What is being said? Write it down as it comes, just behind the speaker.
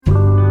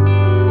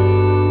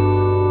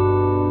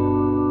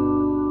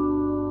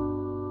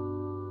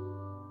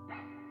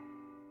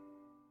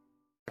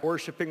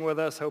worshiping with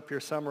us. Hope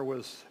your summer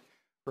was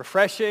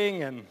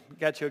refreshing and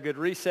got you a good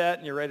reset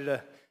and you're ready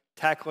to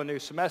tackle a new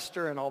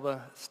semester and all the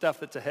stuff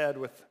that's ahead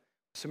with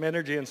some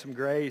energy and some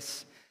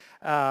grace.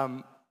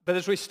 But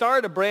as we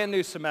start a brand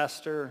new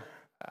semester,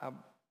 I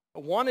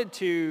wanted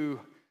to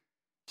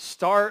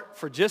start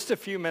for just a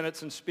few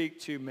minutes and speak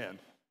to men.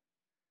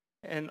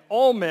 And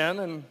all men,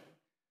 and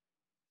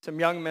some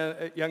young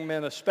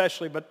men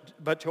especially,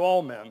 but to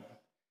all men.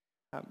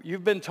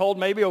 You've been told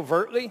maybe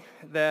overtly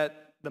that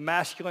the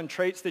masculine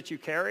traits that you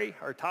carry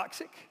are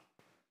toxic.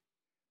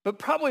 But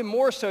probably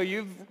more so,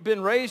 you've been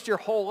raised your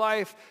whole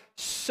life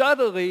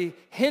subtly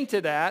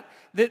hinted at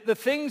that the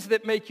things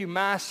that make you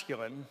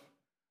masculine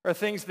are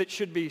things that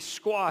should be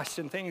squashed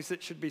and things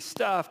that should be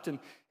stuffed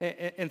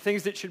and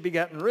things that should be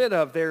gotten rid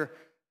of.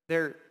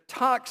 They're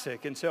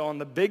toxic. And so on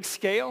the big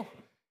scale,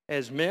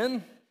 as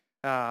men,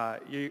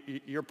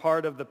 you're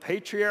part of the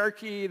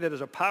patriarchy that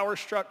is a power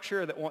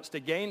structure that wants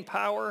to gain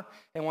power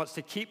and wants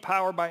to keep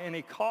power by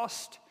any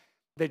cost.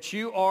 That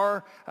you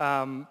are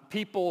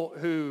people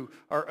who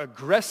are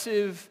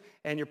aggressive,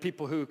 and you're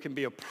people who can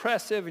be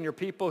oppressive, and you're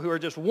people who are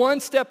just one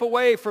step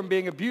away from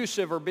being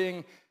abusive or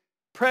being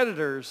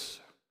predators,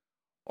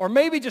 or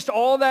maybe just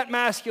all that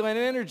masculine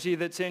energy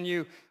that's in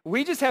you.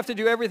 We just have to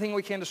do everything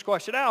we can to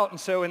squash it out. And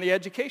so in the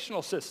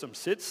educational system,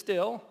 sit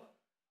still,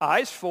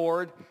 eyes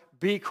forward,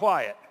 be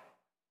quiet.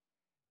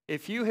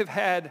 If you have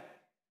had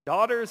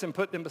daughters and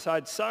put them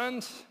beside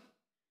sons,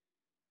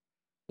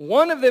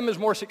 one of them is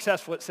more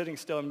successful at sitting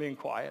still and being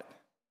quiet.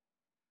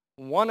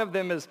 One of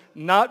them is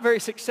not very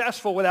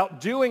successful without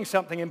doing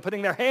something and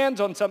putting their hands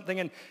on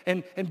something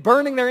and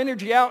burning their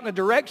energy out in a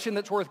direction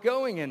that's worth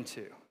going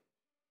into.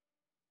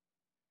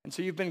 And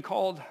so you've been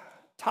called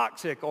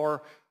toxic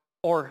or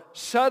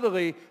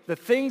subtly the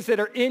things that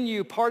are in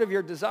you, part of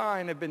your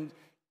design, have been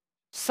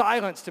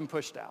silenced and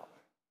pushed out.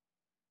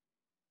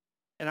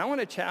 And I want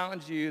to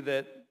challenge you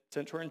that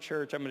since we're in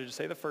church, I'm going to just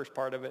say the first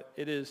part of it.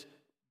 It is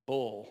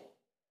bull.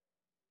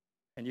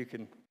 And you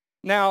can,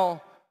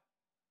 now,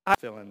 I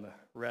fill in the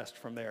rest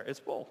from there.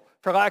 It's bull,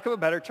 for lack of a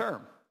better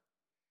term.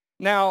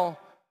 Now,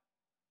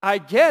 I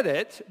get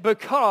it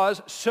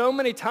because so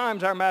many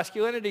times our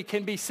masculinity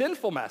can be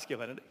sinful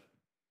masculinity,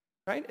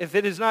 right? If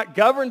it is not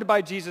governed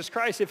by Jesus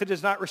Christ, if it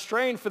is not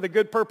restrained for the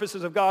good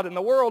purposes of God in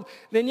the world,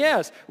 then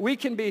yes, we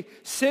can be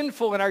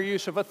sinful in our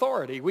use of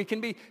authority. We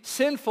can be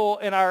sinful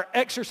in our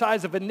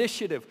exercise of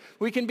initiative.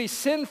 We can be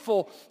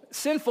sinful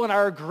in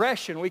our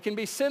aggression. We can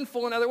be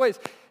sinful in other ways.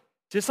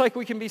 Just like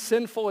we can be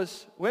sinful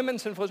as women,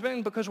 sinful as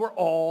men, because we're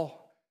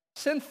all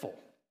sinful.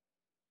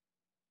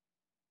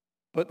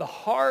 But the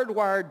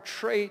hardwired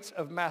traits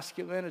of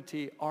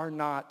masculinity are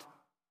not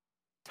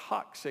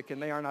toxic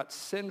and they are not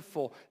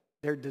sinful.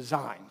 They're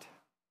designed.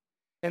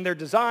 And they're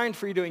designed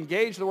for you to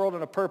engage the world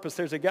on a purpose.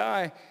 There's a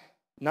guy,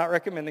 not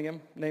recommending him,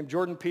 named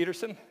Jordan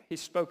Peterson. He's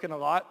spoken a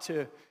lot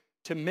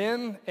to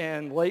men,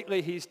 and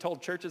lately he's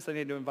told churches they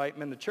need to invite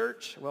men to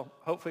church. Well,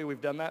 hopefully we've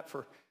done that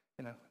for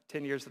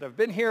 10 years that I've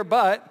been here,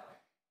 but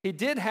he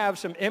did have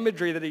some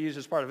imagery that he used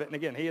as part of it. And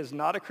again, he is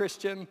not a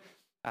Christian.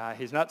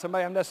 He's not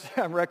somebody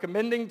I'm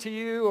recommending to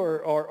you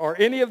or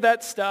any of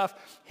that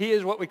stuff. He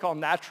is what we call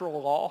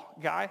natural law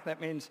guy.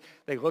 That means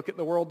they look at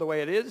the world the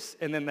way it is,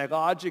 and then they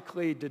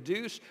logically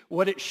deduce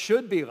what it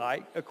should be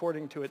like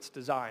according to its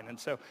design. And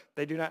so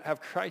they do not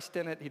have Christ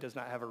in it. He does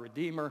not have a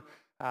Redeemer.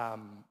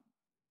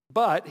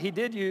 But he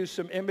did use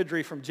some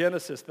imagery from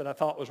Genesis that I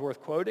thought was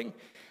worth quoting.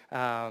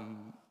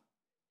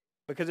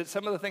 Because it's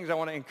some of the things I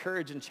want to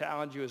encourage and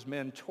challenge you as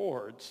men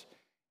towards.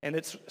 And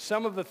it's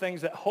some of the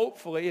things that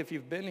hopefully, if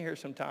you've been here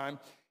some time,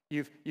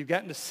 you've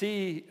gotten to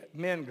see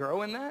men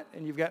grow in that,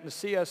 and you've gotten to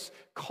see us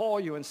call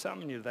you and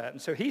summon you to that.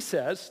 And so he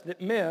says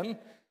that men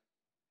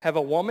have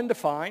a woman to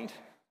find,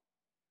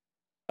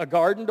 a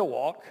garden to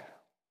walk,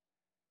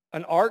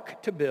 an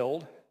ark to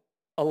build,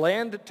 a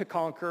land to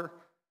conquer,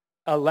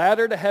 a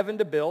ladder to heaven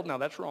to build. Now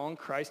that's wrong.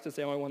 Christ is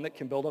the only one that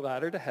can build a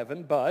ladder to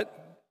heaven, but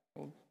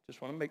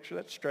just want to make sure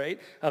that's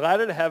straight. A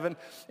ladder to heaven,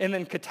 and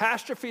then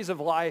catastrophes of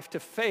life to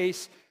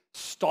face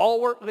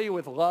stalwartly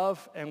with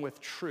love and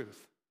with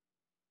truth.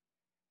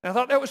 And I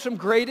thought that was some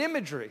great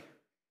imagery.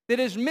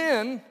 That as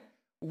men,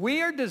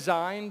 we are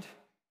designed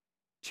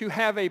to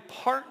have a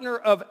partner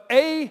of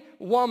a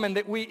woman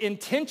that we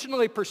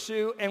intentionally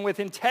pursue and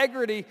with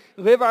integrity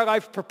live our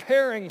life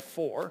preparing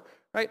for.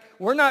 Right?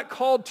 We're not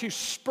called to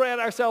spread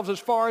ourselves as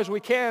far as we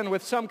can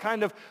with some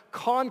kind of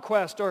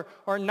conquest or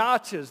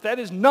notches. That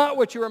is not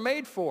what you are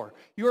made for.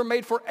 You are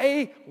made for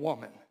a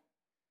woman.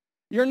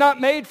 You're not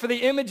made for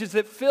the images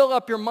that fill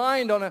up your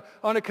mind on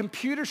a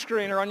computer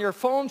screen or on your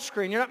phone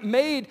screen. You're not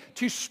made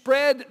to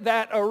spread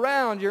that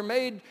around. You're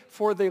made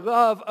for the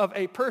love of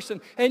a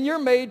person. And you're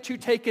made to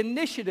take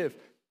initiative.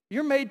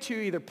 You're made to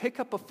either pick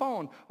up a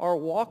phone or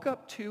walk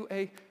up to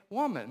a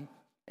woman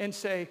and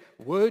say,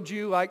 would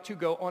you like to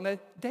go on a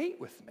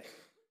date with me?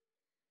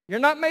 You're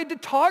not made to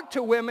talk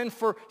to women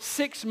for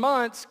 6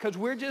 months because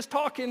we're just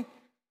talking.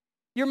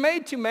 You're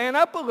made to man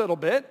up a little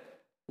bit,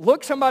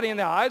 look somebody in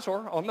the eyes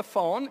or on the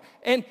phone,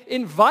 and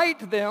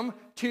invite them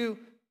to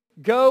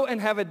go and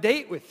have a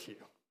date with you,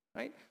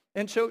 right?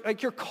 And so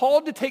you're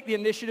called to take the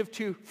initiative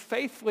to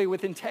faithfully,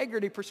 with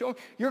integrity, pursue.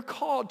 You're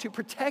called to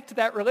protect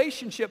that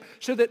relationship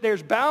so that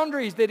there's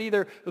boundaries that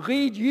either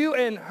lead you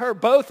and her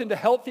both into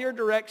healthier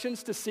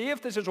directions to see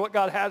if this is what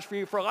God has for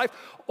you for life,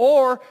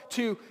 or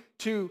to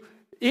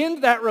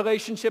end that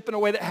relationship in a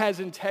way that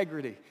has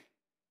integrity.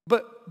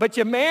 But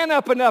you man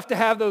up enough to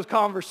have those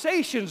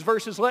conversations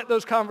versus let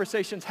those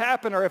conversations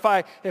happen. Or if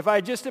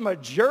I just am a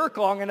jerk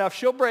long enough,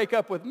 she'll break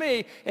up with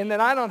me, and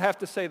then I don't have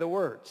to say the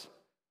words.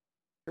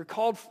 You're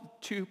called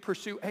to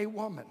pursue a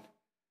woman.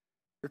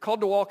 You're called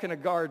to walk in a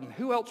garden.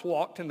 Who else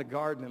walked in the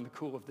garden in the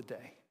cool of the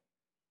day?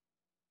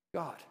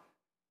 God.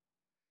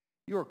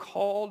 You are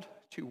called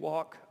to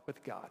walk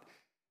with God.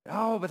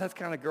 Oh, but that's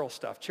kind of girl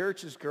stuff.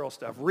 Church is girl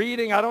stuff.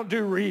 Reading, I don't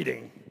do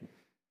reading.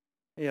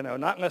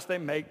 Not unless they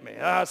make me.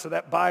 So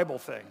that Bible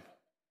thing,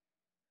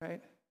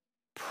 right?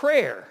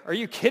 Prayer. Are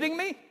you kidding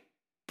me?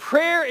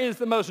 Prayer is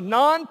the most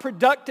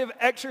non-productive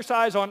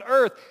exercise on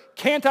earth.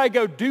 Can't I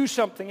go do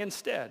something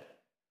instead?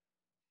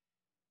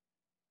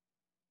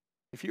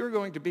 If you're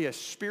going to be a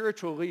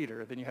spiritual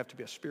leader, then you have to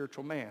be a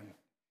spiritual man.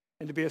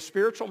 And to be a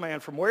spiritual man,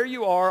 from where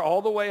you are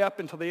all the way up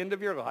until the end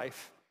of your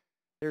life,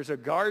 there's a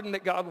garden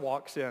that God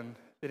walks in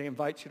that he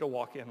invites you to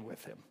walk in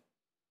with him.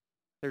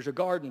 There's a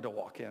garden to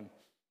walk in.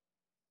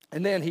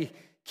 And then he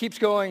keeps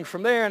going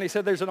from there, and he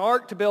said there's an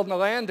ark to build and a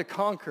land to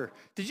conquer.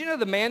 Did you know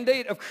the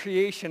mandate of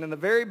creation in the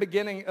very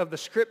beginning of the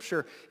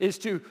scripture is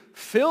to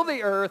fill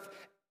the earth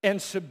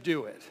and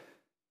subdue it?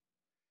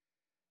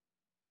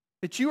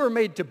 That you are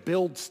made to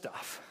build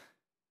stuff.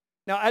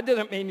 Now, that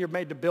doesn't mean you're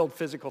made to build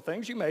physical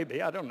things. You may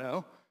be, I don't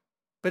know.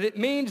 But it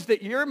means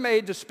that you're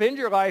made to spend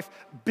your life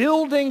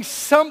building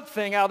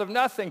something out of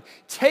nothing,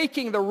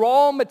 taking the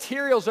raw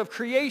materials of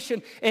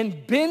creation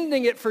and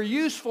bending it for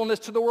usefulness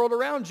to the world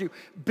around you,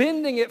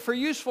 bending it for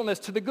usefulness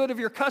to the good of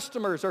your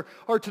customers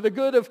or to the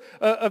good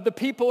of the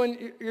people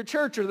in your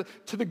church or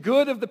to the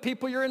good of the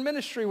people you're in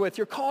ministry with.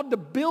 You're called to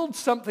build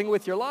something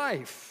with your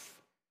life.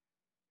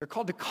 You're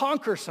called to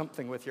conquer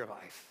something with your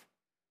life.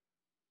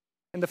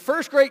 And the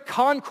first great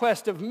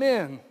conquest of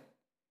men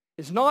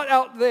is not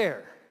out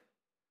there.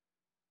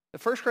 The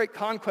first great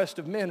conquest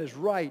of men is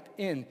right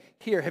in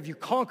here. Have you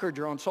conquered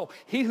your own soul?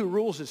 He who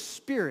rules his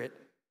spirit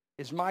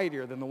is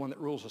mightier than the one that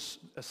rules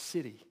a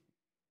city.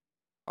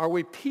 Are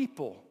we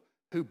people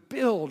who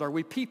build? Are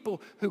we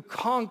people who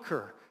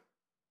conquer?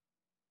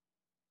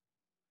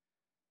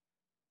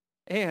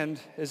 And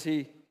as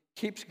he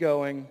keeps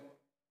going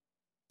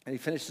and he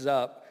finishes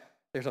up,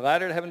 there's a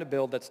ladder to heaven to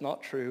build. That's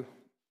not true.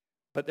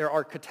 But there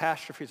are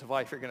catastrophes of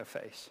life you're going to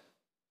face.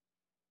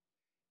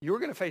 You're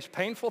going to face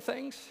painful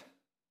things.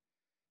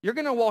 You're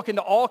going to walk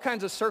into all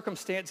kinds of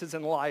circumstances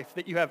in life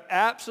that you have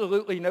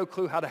absolutely no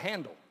clue how to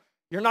handle.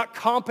 You're not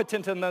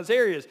competent in those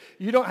areas.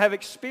 You don't have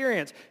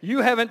experience. You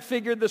haven't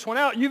figured this one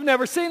out. You've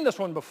never seen this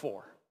one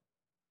before.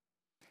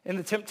 And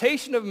the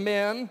temptation of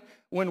men,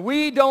 when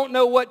we don't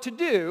know what to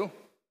do,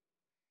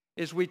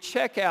 is we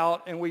check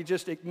out and we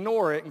just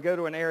ignore it and go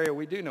to an area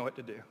we do know what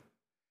to do.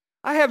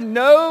 I have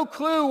no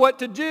clue what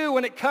to do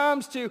when it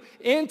comes to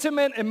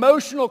intimate,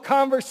 emotional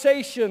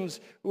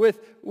conversations with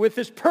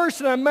this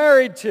person I'm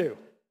married to.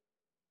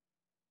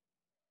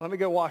 Let me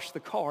go wash the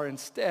car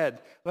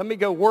instead. Let me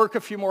go work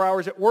a few more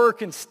hours at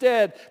work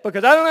instead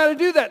because I don't know how to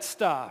do that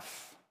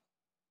stuff.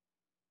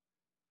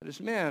 But as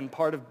men,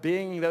 part of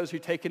being those who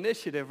take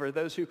initiative are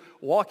those who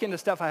walk into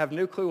stuff I have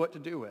no clue what to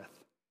do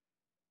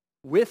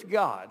with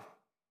God,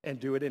 and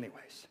do it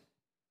anyways.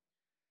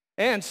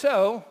 And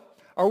so,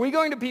 are we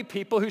going to be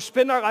people who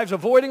spend our lives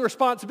avoiding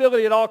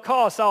responsibility at all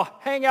costs? I'll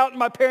hang out in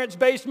my parents'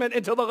 basement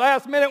until the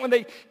last minute when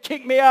they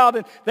kick me out,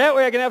 and that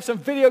way I can have some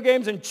video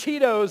games and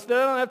Cheetos that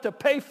I don't have to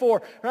pay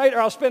for, right? Or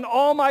I'll spend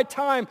all my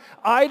time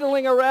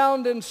idling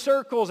around in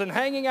circles and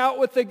hanging out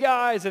with the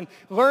guys and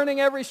learning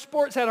every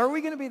sports hat. Are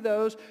we going to be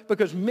those,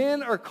 because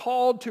men are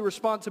called to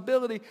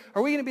responsibility,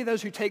 are we going to be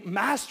those who take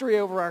mastery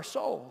over our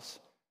souls?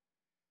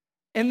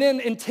 And then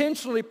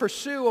intentionally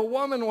pursue a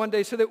woman one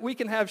day so that we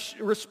can have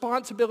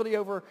responsibility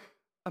over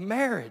a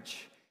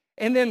marriage.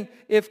 And then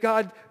if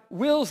God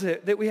wills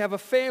it, that we have a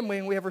family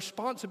and we have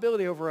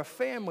responsibility over a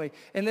family.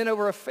 And then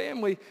over a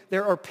family,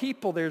 there are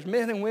people, there's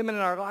men and women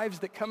in our lives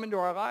that come into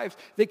our lives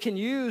that can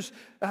use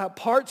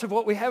parts of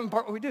what we have and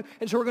part of what we do.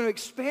 And so we're going to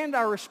expand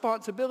our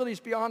responsibilities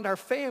beyond our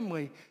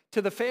family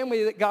to the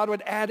family that God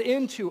would add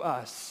into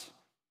us.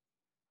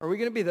 Are we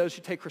going to be those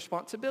who take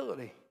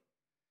responsibility?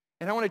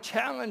 And I want to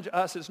challenge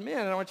us as men,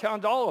 and I want to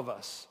challenge all of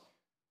us.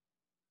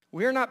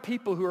 We are not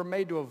people who are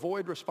made to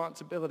avoid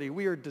responsibility.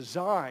 We are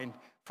designed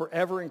for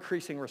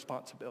ever-increasing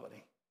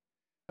responsibility.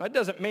 Now, that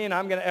doesn't mean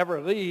I'm going to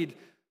ever lead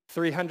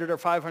 300 or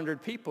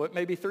 500 people. It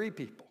may be 3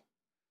 people.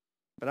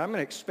 But I'm going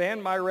to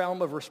expand my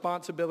realm of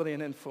responsibility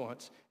and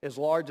influence as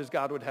large as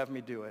God would have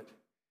me do it.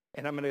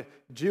 And I'm going to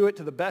do it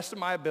to the best of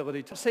my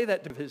ability to say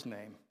that to his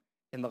name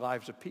in the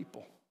lives of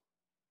people.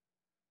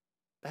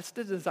 That's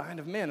the design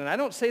of men. And I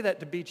don't say that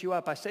to beat you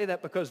up. I say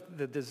that because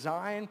the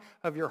design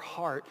of your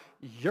heart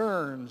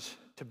yearns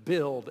to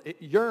build.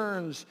 It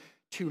yearns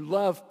to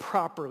love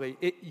properly.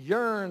 It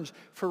yearns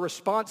for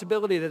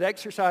responsibility that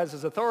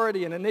exercises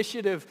authority and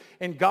initiative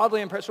in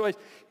godly and practical ways.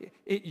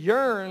 It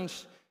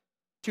yearns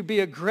to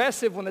be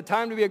aggressive when the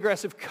time to be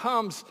aggressive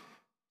comes,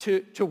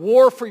 to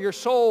war for your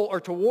soul or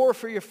to war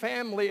for your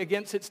family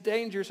against its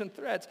dangers and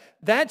threats.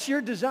 That's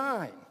your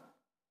design.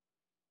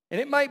 And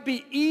it might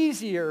be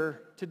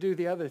easier to do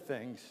the other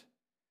things,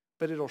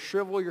 but it'll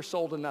shrivel your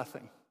soul to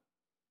nothing.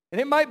 And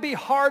it might be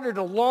harder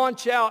to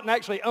launch out and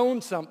actually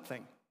own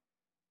something,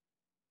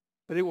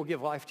 but it will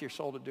give life to your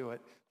soul to do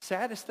it.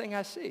 Saddest thing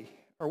I see,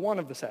 or one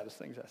of the saddest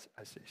things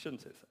I see,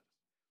 shouldn't say that.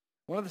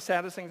 One of the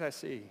saddest things I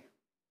see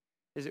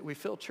is that we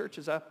fill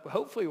churches up,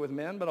 hopefully with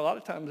men, but a lot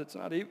of times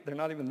they're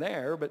not even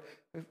there, but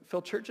we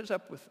fill churches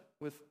up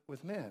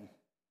with men.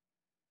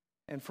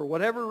 And for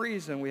whatever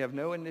reason, we have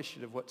no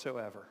initiative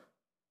whatsoever.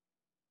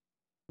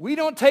 We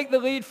don't take the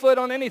lead foot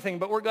on anything,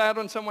 but we're glad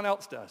when someone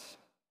else does.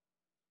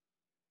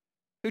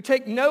 Who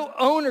take no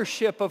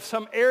ownership of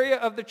some area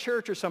of the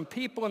church or some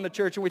people in the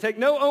church, and we take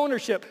no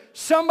ownership.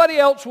 Somebody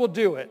else will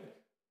do it.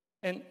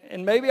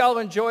 And maybe I'll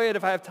enjoy it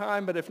if I have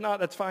time, but if not,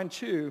 that's fine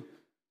too.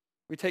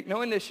 We take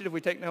no initiative, we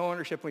take no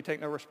ownership, we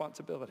take no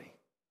responsibility.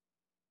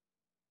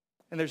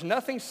 And there's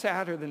nothing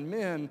sadder than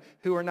men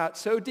who are not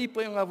so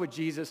deeply in love with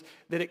Jesus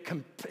that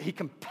he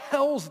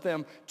compels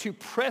them to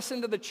press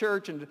into the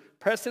church and to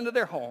press into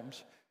their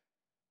homes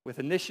with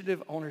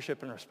initiative,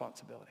 ownership, and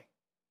responsibility.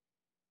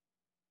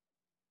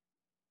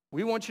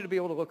 We want you to be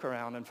able to look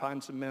around and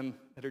find some men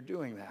that are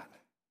doing that.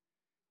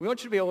 We want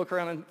you to be able to look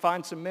around and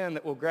find some men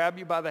that will grab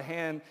you by the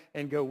hand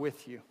and go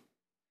with you.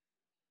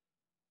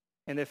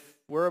 And if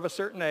we're of a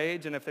certain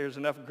age and if there's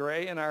enough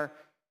gray in our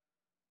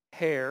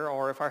hair,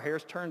 or if our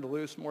hair's turned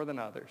loose more than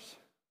others,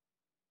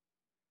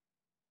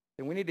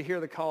 then we need to hear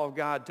the call of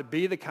God to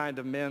be the kind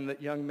of men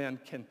that young men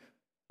can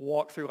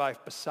walk through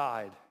life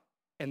beside,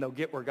 and they'll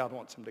get where God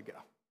wants them to go.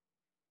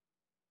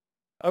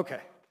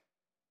 Okay,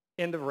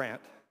 end of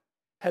rant.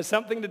 Has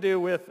something to do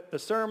with the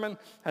sermon.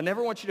 I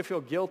never want you to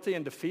feel guilty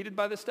and defeated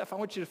by this stuff. I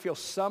want you to feel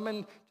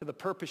summoned to the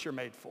purpose you're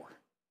made for.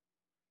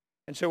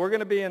 And so we're going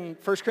to be in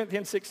 1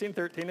 Corinthians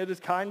 16:13. It is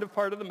kind of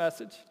part of the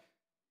message.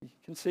 You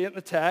can see it in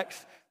the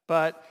text,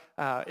 but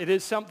it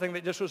is something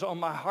that just was on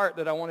my heart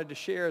that I wanted to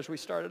share as we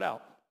started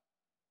out,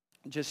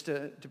 just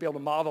to be able to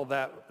model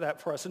that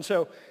for us. And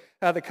so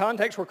the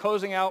context we're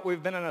closing out,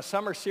 we've been in a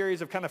summer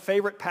series of kind of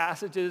favorite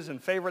passages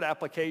and favorite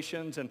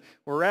applications, and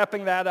we're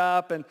wrapping that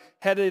up and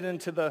headed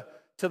into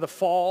the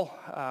fall.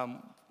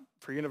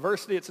 For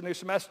university, it's a new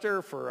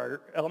semester. For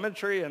our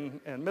elementary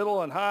and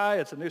middle and high,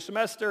 it's a new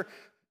semester.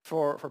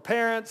 For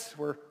parents,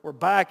 we're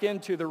back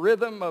into the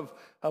rhythm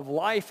of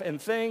life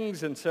and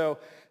things. And so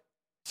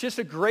it's just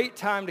a great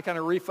time to kind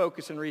of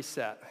refocus and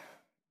reset.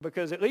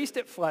 Because at least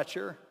at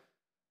Fletcher,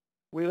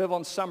 we live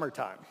on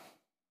summertime.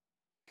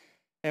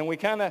 And we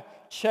kind of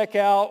check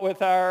out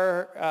with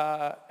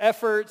our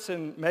efforts,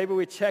 and maybe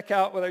we check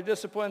out with our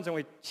disciplines, and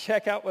we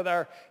check out with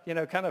our,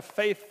 kind of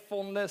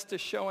faithfulness to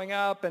showing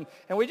up, and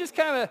we just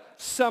kind of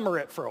summer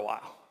it for a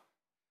while.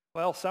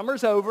 Well,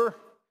 summer's over,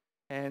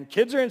 and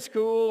kids are in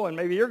school, and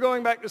maybe you're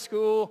going back to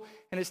school,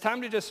 and it's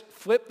time to just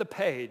flip the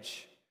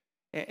page.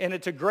 And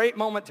it's a great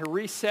moment to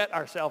reset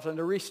ourselves and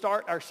to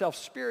restart ourselves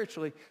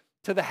spiritually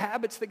to the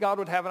habits that God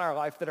would have in our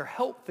life that are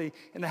healthy,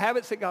 and the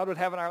habits that God would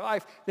have in our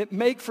life that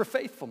make for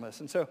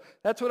faithfulness. And so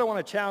that's what I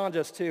want to challenge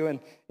us to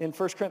in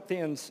 1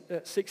 Corinthians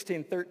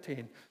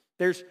 16:13.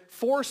 There's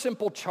four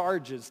simple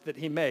charges that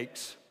he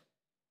makes.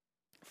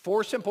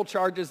 Four simple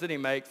charges that he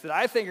makes that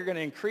I think are going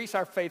to increase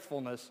our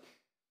faithfulness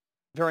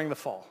during the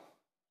fall.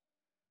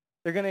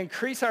 They're going to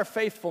increase our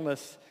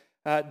faithfulness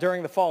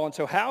during the fall. And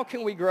so how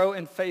can we grow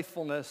in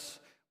faithfulness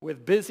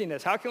with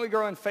busyness? How can we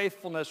grow in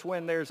faithfulness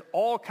when there's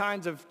all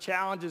kinds of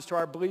challenges to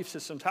our belief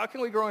systems? How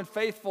can we grow in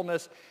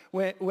faithfulness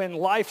when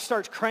life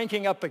starts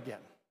cranking up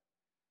again?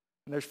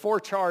 And there's four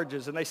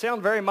charges, and they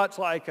sound very much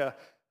like a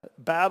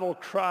battle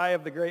cry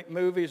of the great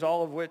movies,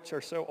 all of which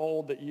are so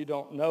old that you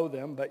don't know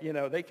them, but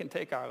they can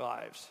take our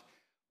lives.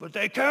 But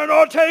they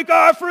cannot take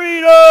our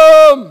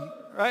freedom,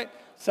 right?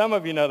 Some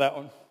of you know that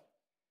one.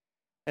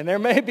 And there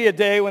may be a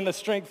day when the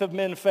strength of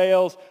men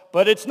fails,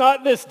 but it's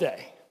not this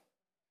day.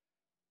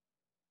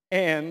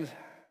 And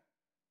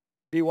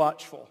be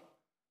watchful.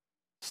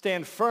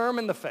 Stand firm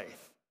in the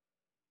faith.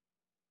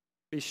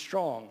 Be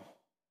strong.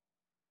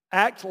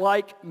 Act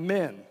like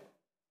men.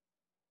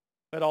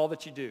 Let all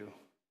that you do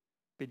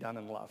be done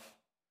in love.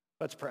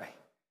 Let's pray.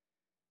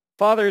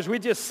 Father, as we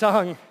just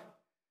sung,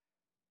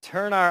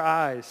 turn our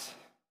eyes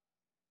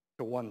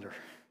to wonder.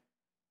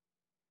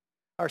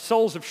 Our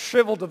souls have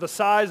shriveled to the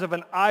size of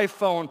an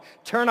iPhone.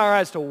 Turn our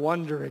eyes to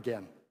wonder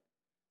again.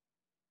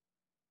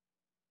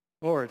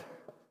 Lord,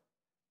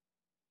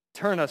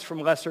 turn us from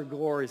lesser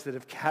glories that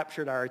have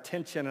captured our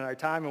attention and our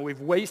time, and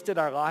we've wasted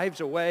our lives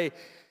away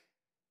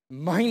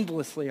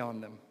mindlessly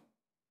on them.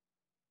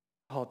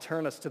 Oh,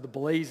 turn us to the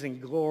blazing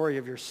glory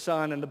of your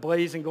Son and the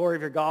blazing glory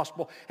of your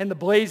gospel and the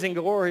blazing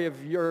glory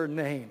of your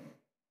name.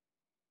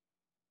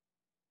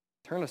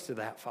 Turn us to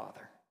that,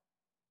 Father.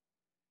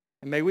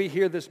 And may we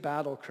hear this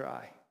battle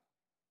cry.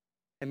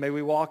 And may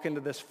we walk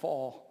into this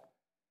fall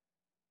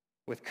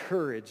with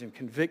courage and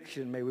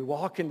conviction. May we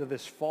walk into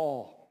this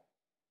fall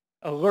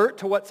alert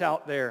to what's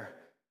out there,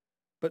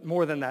 but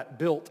more than that,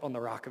 built on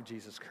the rock of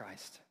Jesus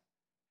Christ.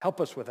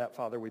 Help us with that,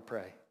 Father, we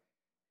pray.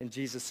 In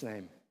Jesus'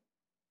 name,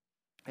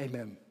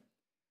 amen.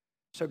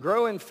 So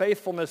grow in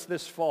faithfulness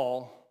this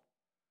fall.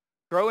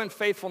 Grow in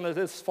faithfulness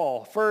this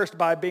fall. First,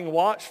 by being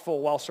watchful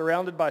while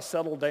surrounded by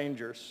subtle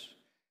dangers.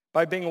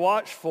 By being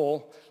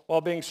watchful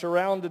while being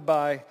surrounded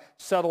by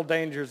subtle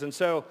dangers. And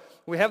so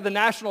we have the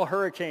National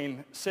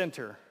Hurricane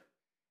Center.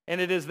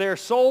 And it is their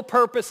sole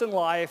purpose in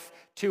life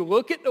to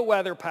look at the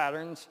weather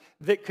patterns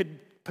that could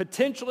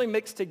potentially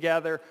mix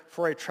together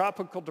for a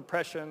tropical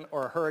depression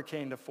or a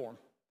hurricane to form.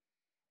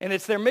 And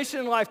it's their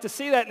mission in life to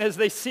see that. And as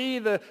they see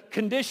the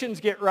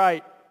conditions get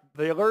right,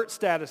 the alert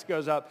status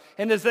goes up.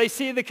 And as they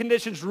see the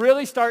conditions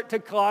really start to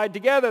collide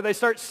together, they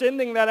start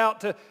sending that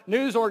out to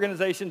news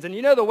organizations. And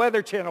you know the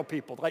Weather Channel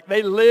people, like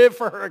they live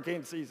for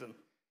hurricane season.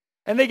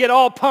 And they get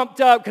all pumped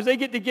up because they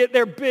get to get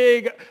their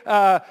big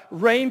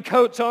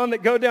raincoats on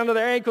that go down to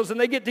their ankles. And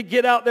they get to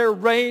get out their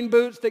rain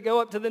boots that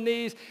go up to the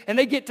knees. And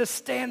they get to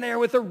stand there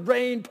with the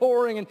rain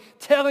pouring and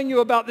telling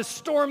you about the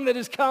storm that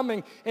is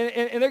coming.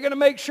 And they're going to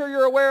make sure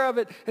you're aware of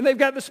it. And they've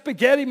got the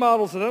spaghetti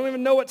models. And I don't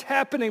even know what's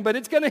happening. But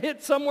it's going to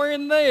hit somewhere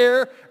in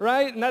there,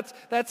 right? And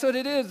that's what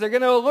it is. They're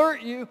going to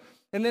alert you.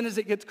 And then as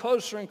it gets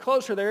closer and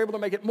closer, they're able to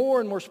make it more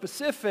and more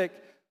specific.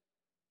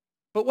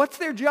 But what's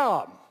their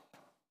job?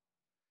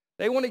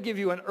 They want to give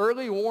you an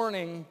early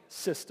warning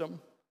system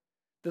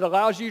that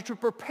allows you to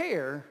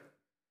prepare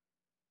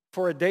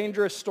for a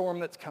dangerous storm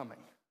that's coming.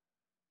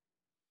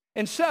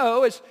 And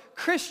so, as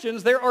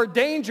Christians, there are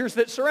dangers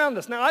that surround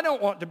us. Now, I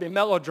don't want to be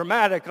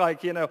melodramatic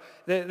like,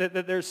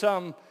 that there's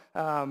some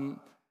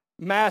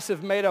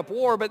massive made-up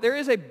war, but there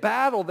is a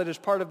battle that is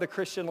part of the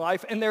Christian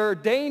life, and there are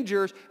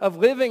dangers of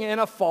living in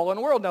a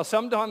fallen world. Now,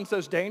 sometimes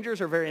those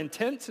dangers are very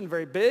intense and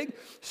very big.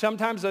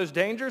 Sometimes those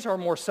dangers are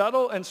more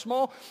subtle and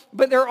small,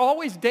 but there are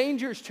always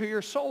dangers to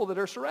your soul that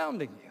are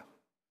surrounding you.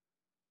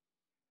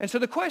 And so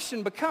the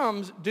question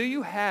becomes, do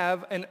you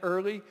have an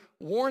early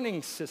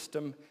warning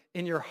system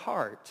in your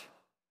heart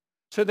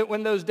so that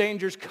when those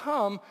dangers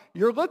come,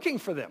 you're looking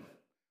for them?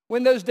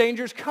 When those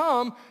dangers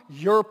come,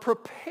 you're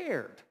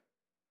prepared.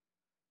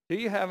 Do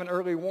you have an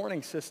early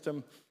warning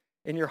system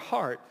in your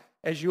heart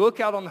as you look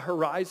out on the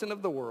horizon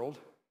of the world,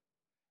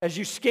 as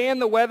you scan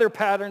the weather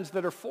patterns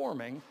that are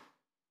forming?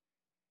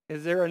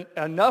 Is there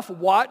enough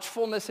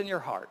watchfulness in your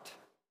heart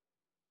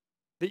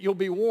that you'll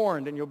be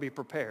warned and you'll be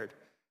prepared?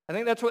 I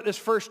think that's what this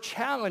first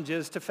challenge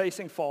is to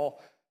facing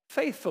fall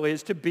faithfully,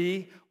 is to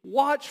be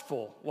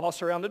watchful while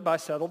surrounded by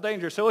subtle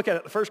danger. So look at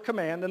it, the first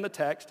command in the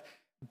text,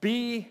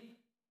 be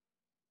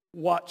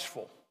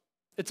watchful.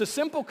 It's a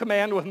simple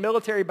command with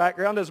military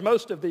background, as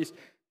most of these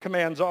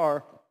commands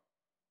are.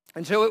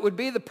 And so it would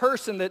be the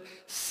person that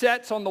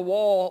sits on the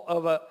wall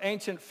of an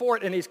ancient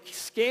fort and he's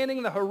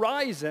scanning the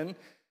horizon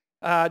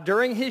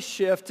during his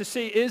shift to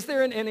see, is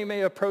there an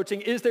enemy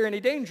approaching? Is there any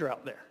danger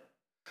out there?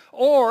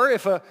 Or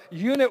if a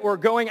unit were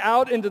going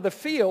out into the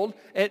field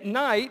at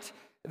night,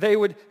 they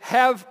would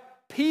have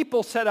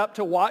people set up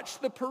to watch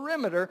the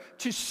perimeter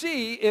to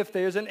see if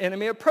there's an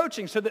enemy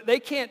approaching so that they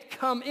can't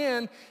come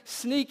in,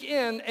 sneak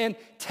in, and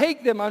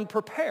take them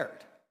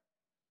unprepared.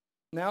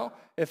 Now,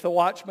 if the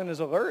watchman is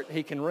alert,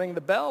 he can ring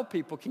the bell,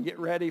 people can get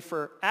ready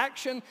for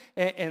action,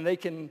 and they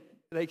can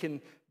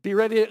be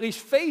ready to at least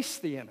face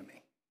the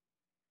enemy.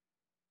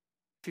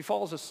 If he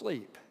falls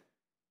asleep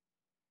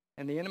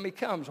and the enemy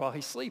comes while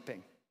he's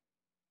sleeping,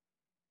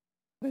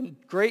 then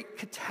great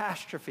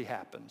catastrophe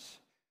happens.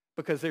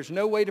 Because there's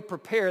no way to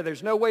prepare.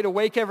 There's no way to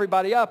wake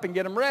everybody up and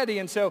get them ready.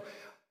 And so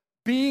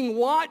being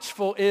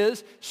watchful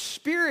is,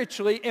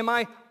 spiritually, am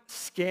I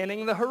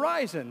scanning the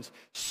horizons?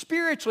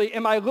 Spiritually,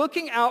 am I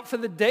looking out for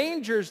the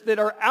dangers that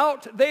are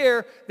out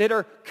there that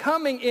are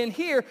coming in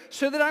here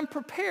so that I'm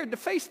prepared to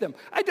face them?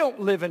 I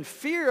don't live in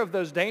fear of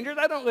those dangers.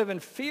 I don't live in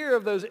fear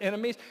of those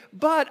enemies,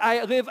 but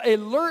I live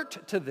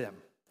alert to them.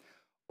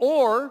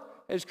 Or,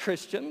 as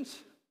Christians,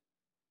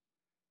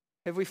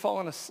 have we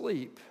fallen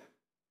asleep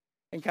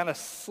and kind of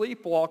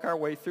sleepwalk our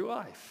way through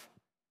life?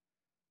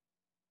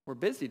 We're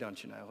busy,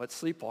 don't you know?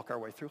 Let's sleepwalk our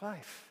way through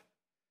life.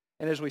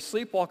 And as we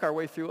sleepwalk our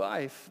way through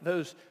life,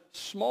 those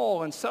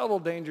small and subtle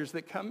dangers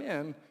that come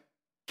in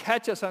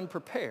catch us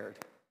unprepared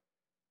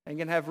and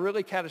can have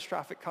really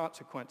catastrophic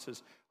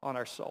consequences on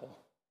our soul.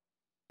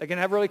 They can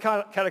have really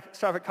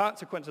catastrophic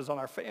consequences on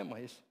our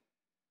families.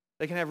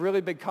 They can have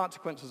really big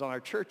consequences on our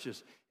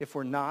churches if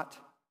we're not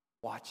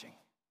watching.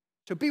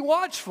 So be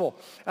watchful.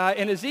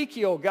 In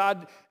Ezekiel,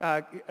 God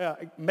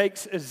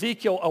makes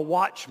Ezekiel a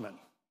watchman,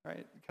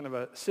 right? Kind of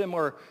a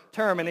similar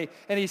term. And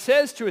he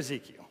says to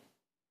Ezekiel,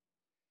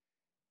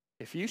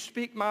 if you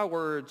speak my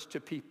words to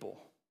people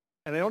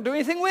and they don't do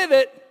anything with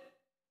it,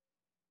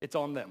 it's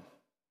on them.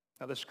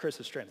 Now, this is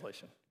Chris's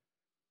translation.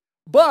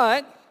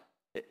 But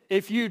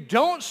if you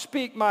don't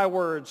speak my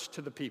words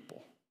to the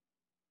people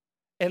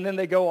and then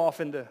they go off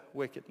into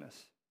wickedness,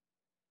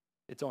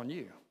 it's on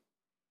you.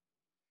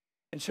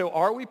 And so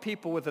are we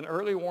people with an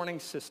early warning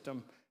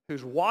system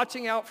who's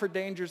watching out for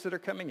dangers that are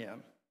coming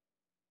in?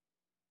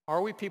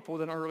 Are we people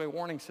with an early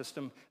warning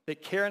system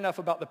that care enough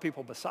about the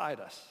people beside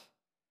us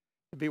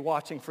to be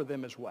watching for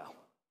them as well?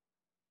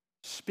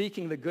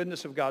 Speaking the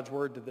goodness of God's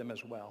word to them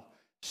as well.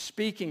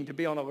 Speaking to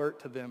be on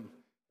alert to them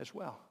as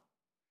well.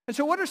 And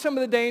so what are some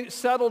of the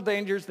subtle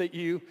dangers that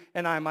you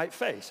and I might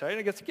face? Right?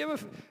 I guess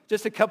give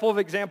just a couple of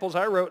examples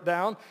I wrote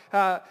down.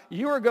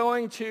 You are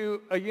going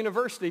to a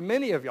university,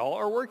 many of y'all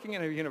are working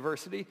in a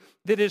university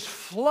that is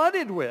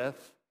flooded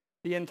with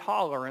the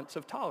intolerance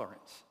of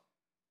tolerance.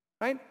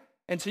 Right?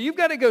 And so you've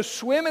got to go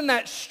swim in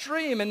that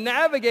stream and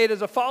navigate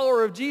as a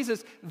follower of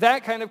Jesus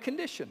that kind of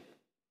condition.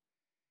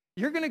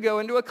 You're going to go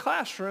into a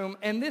classroom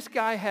and this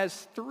guy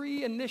has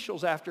 3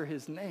 initials after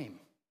his name,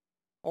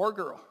 or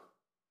girl.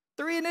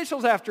 3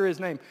 initials after his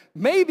name,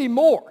 maybe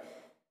more.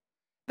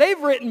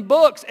 They've written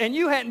books and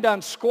you hadn't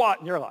done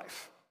squat in your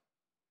life.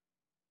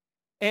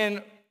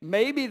 And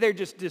maybe they're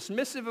just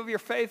dismissive of your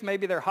faith.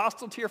 Maybe they're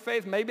hostile to your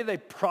faith. Maybe they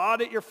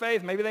prod at your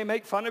faith. Maybe they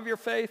make fun of your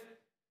faith.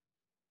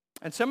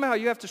 And somehow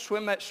you have to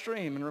swim that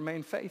stream and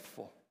remain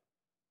faithful.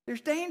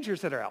 There's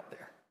dangers that are out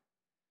there.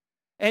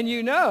 And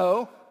you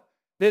know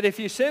that if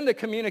you send a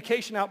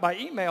communication out by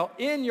email,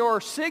 in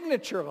your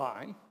signature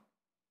line,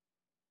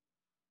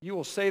 you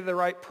will say the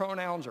right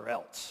pronouns or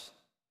else.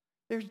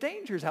 There's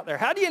dangers out there.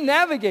 How do you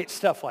navigate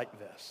stuff like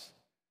this?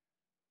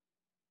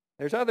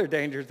 There's other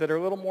dangers that are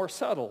a little more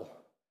subtle.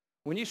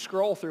 When you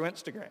scroll through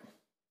Instagram,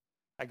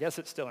 I guess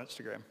it's still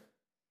Instagram,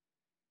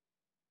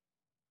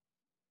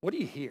 what do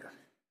you hear?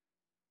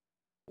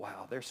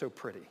 Wow, they're so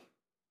pretty.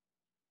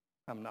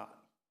 I'm not.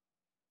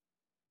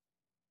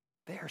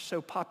 They are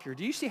so popular.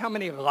 Do you see how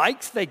many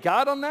likes they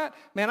got on that?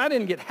 Man, I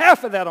didn't get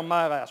half of that on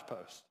my last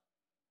post.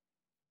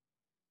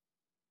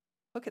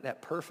 Look at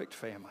that perfect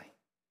family.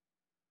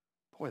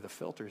 Boy, the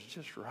filter is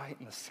just right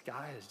and the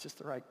sky is just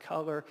the right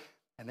color.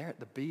 And they're at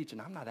the beach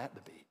and I'm not at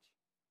the beach.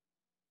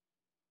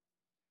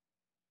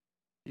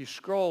 You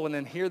scroll and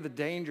then hear the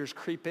dangers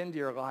creep into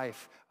your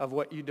life of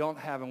what you don't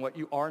have and what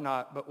you are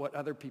not, but what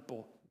other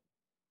people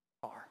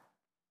are.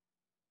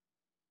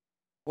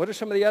 What are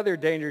some of the other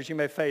dangers you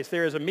may face?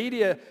 There is a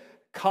media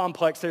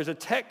complex, there's a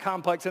tech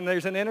complex, and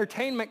there's an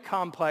entertainment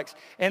complex.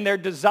 And their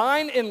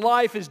design in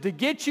life is to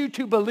get you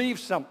to believe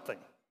something.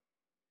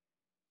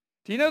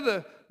 Do you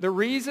know the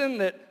reason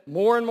that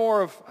more and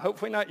more of,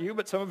 hopefully not you,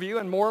 but some of you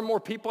and more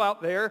people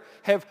out there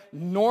have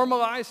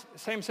normalized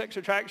same-sex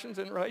attractions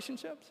in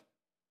relationships?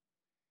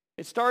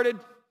 It started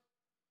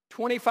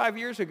 25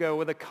 years ago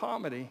with a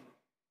comedy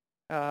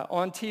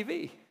on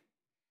TV.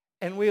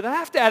 And we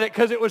laughed at it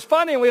because it was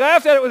funny, and we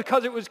laughed at it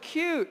because it was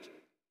cute.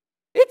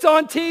 It's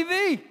on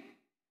TV.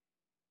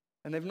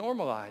 And they've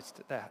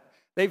normalized that.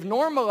 They've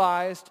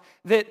normalized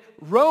that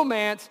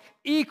romance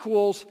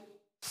equals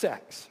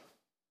sex.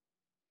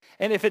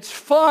 And if it's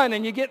fun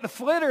and you get the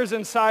flitters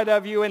inside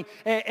of you and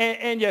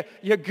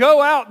you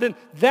go out, then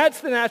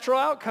that's the natural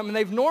outcome. And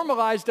they've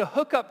normalized a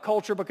hookup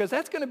culture because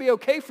that's going to be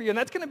okay for you and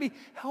that's going to be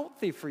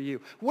healthy for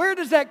you. Where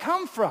does that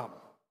come from?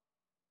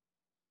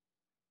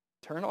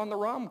 Turn on the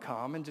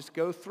rom-com and just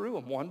go through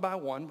them one by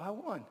one by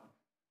one.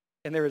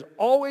 And there is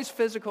always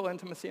physical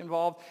intimacy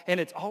involved, and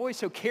it's always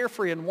so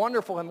carefree and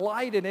wonderful and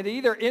light, and it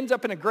either ends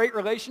up in a great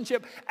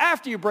relationship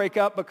after you break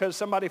up because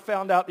somebody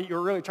found out that you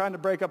were really trying to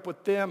break up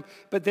with them,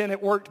 but then it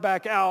worked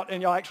back out,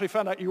 and you actually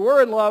found out you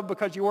were in love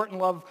because you weren't in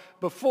love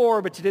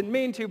before, but you didn't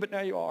mean to, but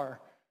now you are.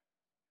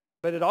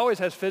 But it always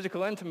has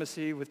physical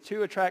intimacy with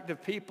 2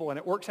 attractive people, and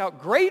it works out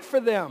great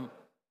for them.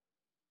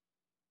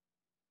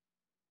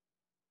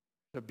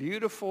 The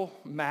beautiful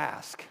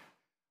mask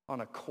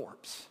on a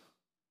corpse.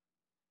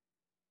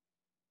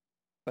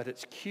 But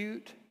it's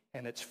cute,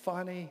 and it's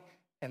funny,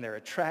 and they're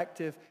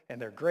attractive, and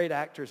they're great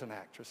actors and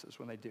actresses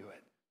when they do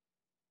it.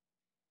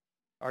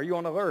 Are you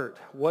on alert?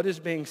 What is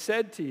being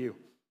said to you?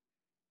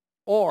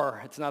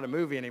 Or, it's not a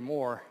movie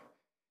anymore,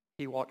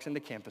 he walks into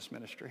campus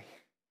ministry.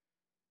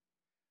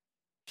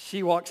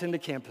 She walks into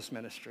campus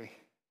ministry,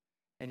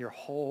 and your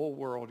whole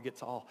world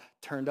gets all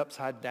turned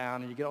upside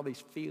down, and you get all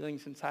these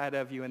feelings inside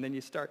of you, and then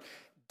you start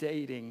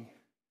dating.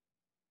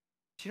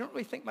 But you don't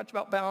really think much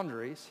about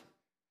boundaries.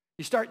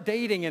 You start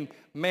dating and,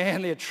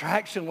 man, the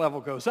attraction level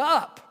goes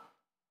up.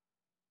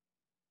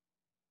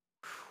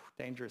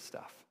 Whew, dangerous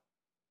stuff.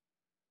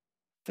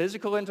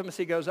 Physical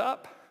intimacy goes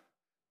up.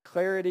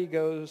 Clarity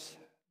goes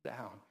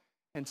down.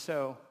 And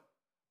so,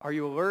 are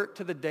you alert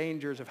to the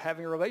dangers of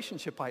having a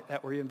relationship like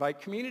that where you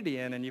invite community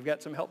in and you've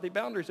got some healthy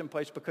boundaries in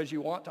place because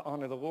you want to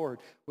honor the Lord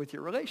with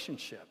your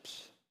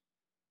relationships?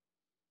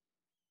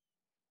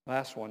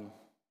 Last one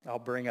I'll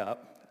bring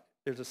up.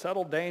 There's a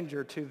subtle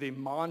danger to the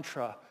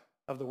mantra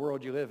of the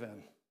world you live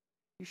in.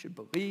 You should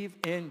believe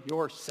in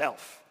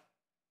yourself.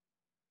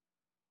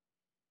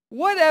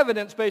 What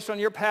evidence based on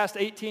your past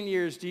 18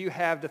 years do you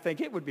have to think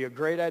it would be a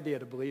great idea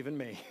to believe in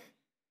me?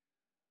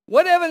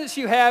 What evidence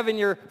you have in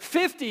your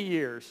 50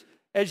 years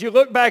as you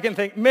look back and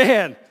think,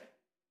 man,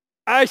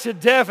 I should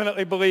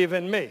definitely believe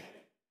in me.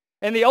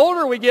 And the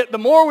older we get, the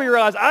more we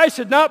realize I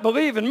should not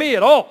believe in me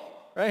at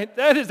all, right?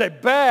 That is a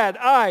bad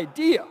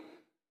idea.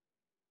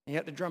 And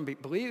yet the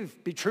drumbeat,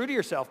 believe, be true to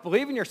yourself,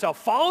 believe in yourself,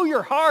 follow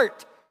your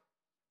heart.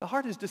 The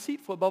heart is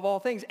deceitful above all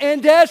things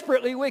and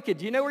desperately wicked.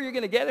 Do you know where you're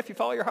going to get if you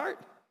follow your heart?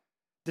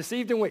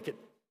 Deceived and wicked.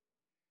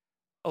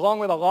 Along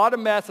with a lot of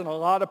mess and a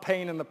lot of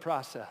pain in the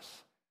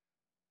process.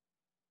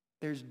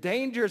 There's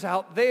dangers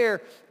out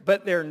there,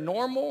 but they're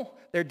normal.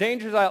 There are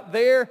dangers out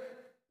there,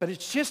 but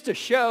it's just a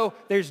show.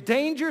 There's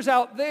dangers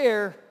out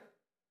there.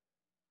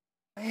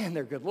 Man,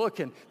 they're good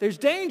looking. There's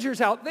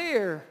dangers out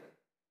there,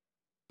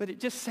 but it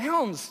just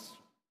sounds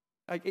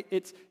like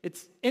it's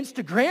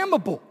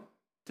Instagrammable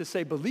to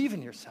say believe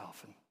in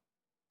yourself and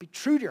be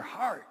true to your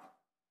heart.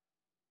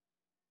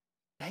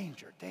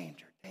 Danger,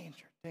 danger,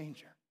 danger,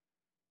 danger.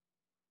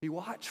 Be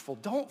watchful.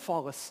 Don't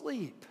fall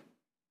asleep.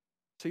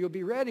 So you'll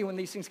be ready when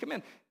these things come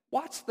in.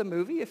 Watch the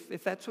movie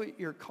if that's what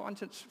your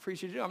conscience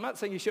frees you to do. I'm not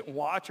saying you shouldn't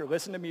watch or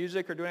listen to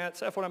music or do any of that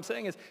stuff. What I'm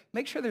saying is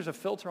make sure there's a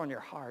filter on your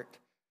heart.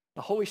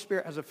 The Holy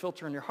Spirit has a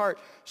filter on your heart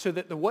so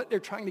that what they're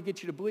trying to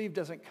get you to believe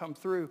doesn't come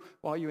through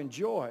while you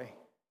enjoy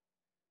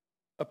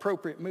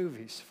appropriate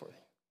movies for you.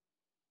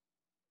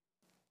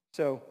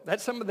 So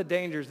that's some of the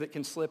dangers that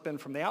can slip in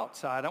from the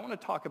outside. I want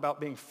to talk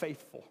about being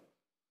faithful.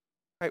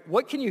 Right?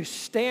 What can you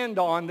stand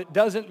on that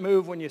doesn't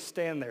move when you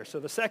stand there? So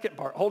the second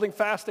part, holding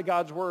fast to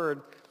God's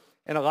word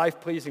and a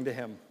life pleasing to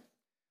him.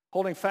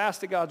 Holding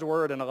fast to God's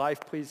word and a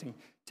life pleasing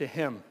to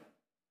him.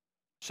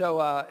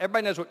 So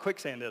everybody knows what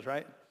quicksand is,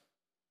 right?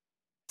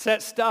 It's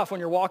that stuff when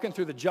you're walking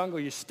through the jungle,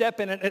 you step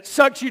in it, it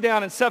sucks you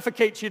down and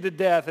suffocates you to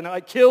death, and it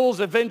like kills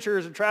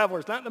adventurers and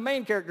travelers, not the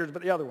main characters,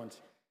 but the other ones.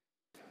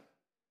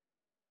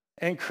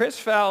 And Chris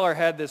Fowler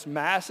had this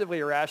massively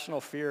irrational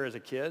fear as a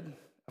kid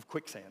of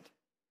quicksand.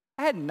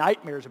 I had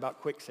nightmares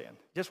about quicksand.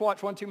 Just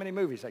watched one too many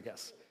movies, I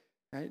guess.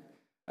 Right?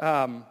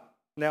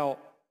 Now,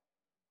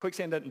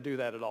 quicksand doesn't do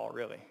that at all,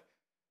 really.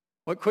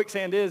 What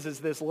quicksand is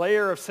this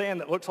layer of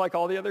sand that looks like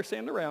all the other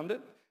sand around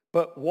it,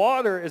 but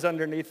water is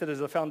underneath it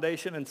as a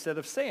foundation instead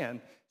of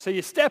sand. So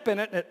you step in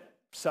it, and it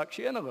sucks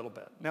you in a little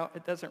bit. Now,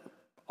 it doesn't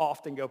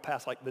often go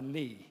past like the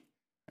knee,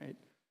 right?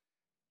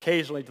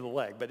 Occasionally to the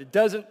leg, but it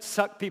doesn't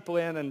suck people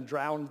in and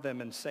drown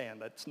them in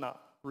sand. That's not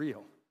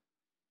real.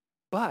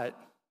 But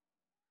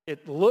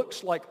it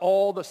looks like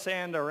all the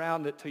sand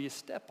around it till you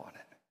step on it.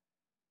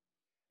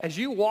 As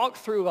you walk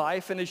through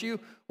life and as you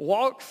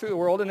walk through the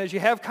world and as you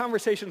have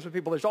conversations with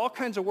people, there's all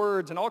kinds of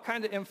words and all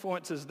kinds of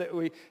influences that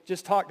we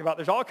just talked about.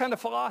 There's all kinds of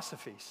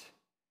philosophies.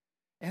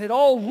 And it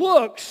all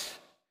looks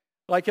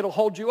like it'll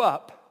hold you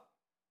up.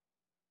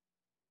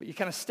 But you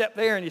kind of step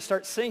there and you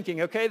start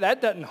sinking. Okay,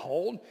 that doesn't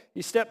hold.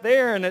 You step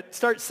there and it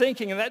starts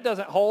sinking and that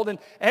doesn't hold. And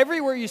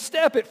everywhere you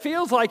step, it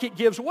feels like it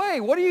gives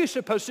way. What are you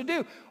supposed to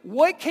do?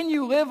 What can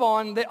you live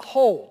on that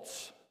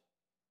holds?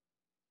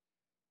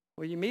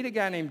 Well, you meet a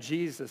guy named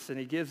Jesus and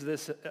he gives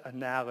this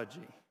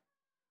analogy.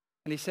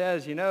 And he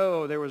says, you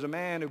know, there was a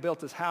man who built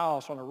his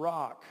house on a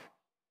rock.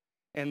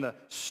 And the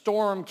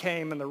storm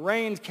came and the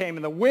rains came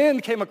and the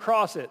wind came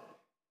across it.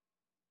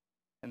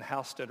 And the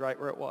house stood right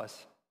where it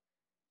was.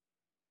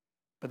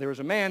 But there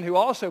was a man who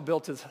also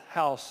built his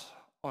house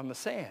on the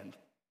sand.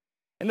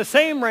 And the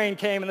same rain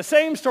came, and the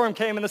same storm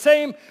came, and the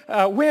same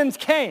winds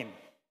came.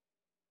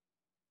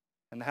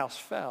 And the house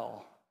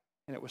fell,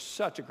 and it was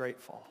such a great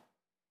fall.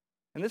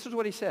 And this is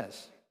what he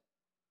says.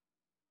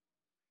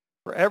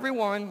 For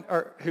everyone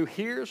who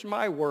hears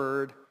my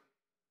word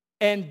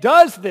and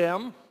does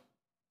them,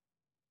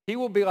 he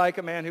will be like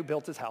a man who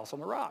built his house on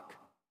the rock.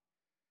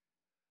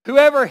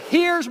 Whoever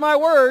hears my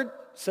word,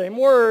 same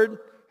word,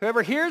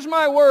 whoever hears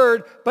my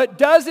word but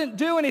doesn't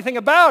do anything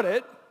about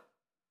it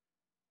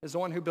is the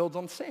one who builds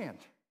on sand.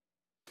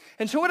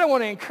 And so what I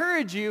want to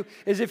encourage you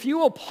is if you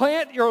will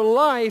plant your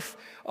life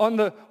on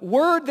the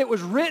word that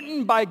was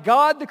written by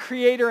God the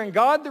Creator and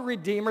God the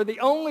Redeemer, the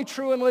only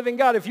true and living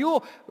God, if you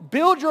will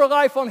build your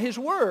life on his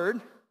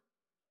word,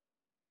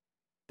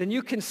 then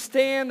you can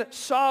stand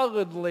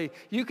solidly.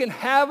 You can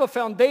have a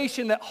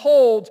foundation that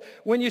holds.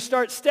 When you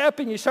start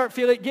stepping, you start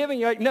feeling it giving.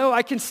 You're like, no,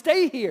 I can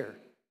stay here.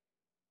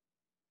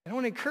 I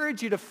want to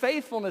encourage you to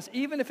faithfulness,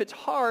 even if it's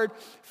hard,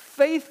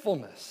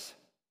 faithfulness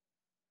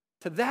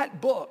to that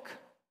book.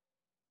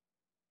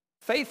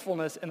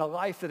 Faithfulness in a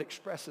life that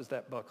expresses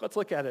that book. Let's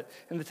look at it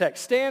in the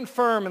text. Stand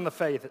firm in the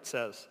faith, it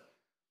says.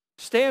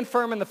 Stand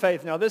firm in the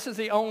faith. Now, this is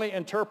the only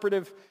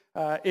interpretive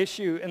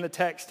issue in the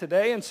text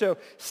today. And so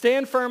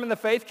stand firm in the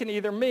faith can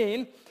either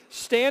mean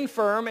stand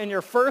firm in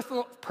your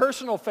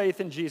personal faith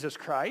in Jesus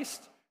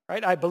Christ.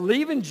 Right? I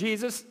believe in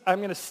Jesus. I'm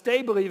going to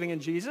stay believing in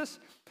Jesus.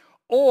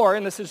 Or,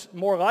 and this is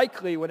more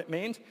likely what it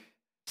means,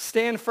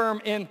 stand firm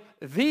in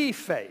the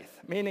faith,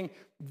 meaning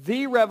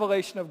the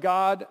revelation of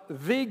God,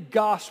 the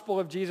gospel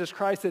of Jesus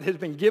Christ that has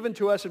been given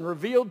to us and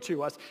revealed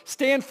to us.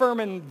 Stand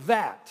firm in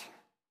that.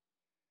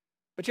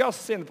 But you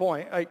also see the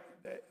point,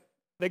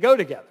 they go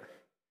together.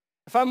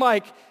 If I'm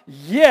like,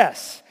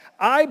 yes,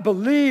 I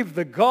believe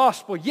the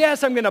gospel.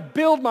 Yes, I'm going to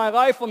build my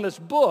life on this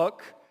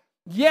book.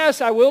 Yes,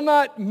 I will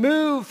not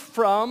move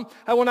from,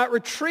 I will not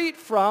retreat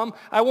from,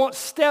 I won't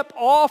step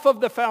off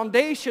of the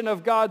foundation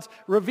of God's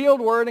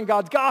revealed word and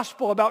God's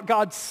gospel about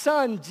God's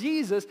Son,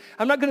 Jesus.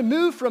 I'm not going to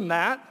move from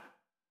that.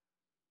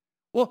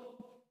 Well,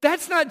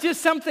 that's not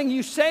just something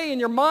you say in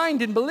your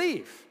mind and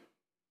believe.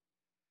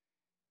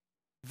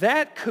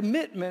 That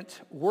commitment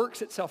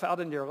works itself out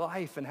into your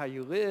life and how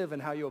you live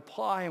and how you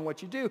apply and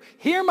what you do.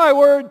 Hear my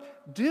word,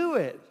 do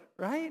it,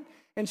 right?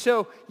 And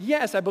so,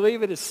 yes, I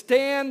believe it is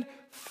stand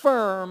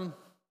firm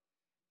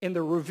in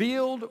the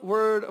revealed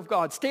word of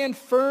God. Stand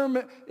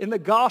firm in the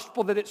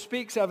gospel that it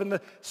speaks of, in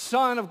the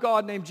Son of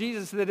God named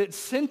Jesus that it's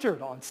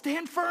centered on.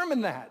 Stand firm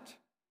in that.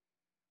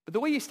 But the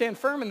way you stand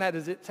firm in that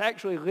is it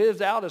actually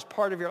lives out as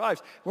part of your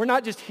lives. We're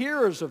not just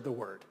hearers of the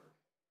word.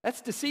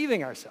 That's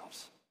deceiving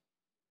ourselves.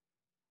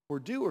 We're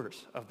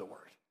doers of the word.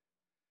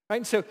 Right?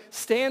 And so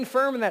stand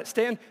firm in that.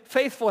 Stand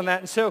faithful in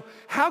that. And so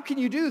how can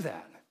you do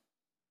that?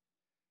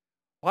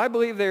 Well, I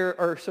believe there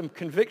are some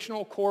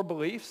convictional core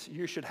beliefs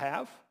you should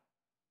have.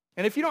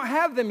 And if you don't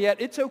have them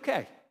yet, it's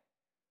okay.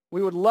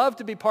 We would love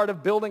to be part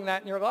of building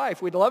that in your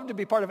life. We'd love to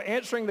be part of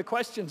answering the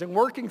questions and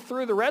working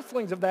through the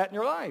wrestlings of that in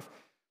your life.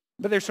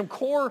 But there's some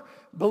core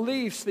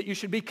beliefs that you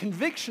should be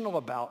convictional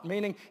about,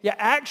 meaning you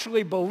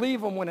actually believe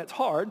them when it's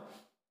hard.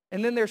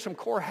 And then there's some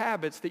core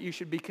habits that you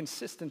should be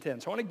consistent in.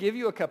 So I want to give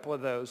you a couple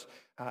of those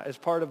as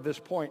part of this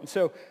point. And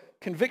so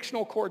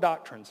convictional core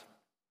doctrines.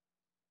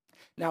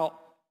 Now,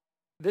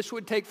 this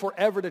would take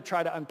forever to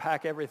try to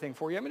unpack everything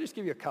for you. I'm going to just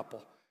give you a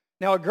couple.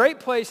 Now, a great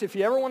place, if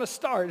you ever want to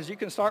start, is you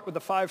can start with the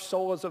 5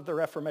 solas of the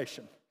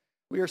Reformation.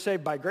 We are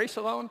saved by grace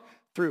alone,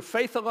 through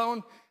faith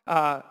alone,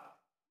 by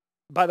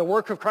the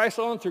work of Christ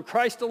alone, through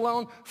Christ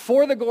alone,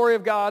 for the glory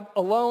of God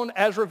alone,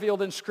 as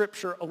revealed in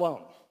Scripture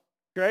alone.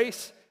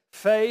 Grace,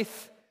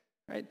 faith,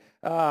 right?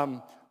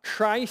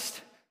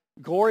 Christ,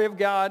 glory of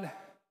God,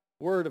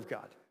 word of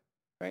God.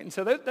 Right? And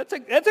so that's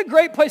a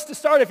great place to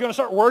start if you want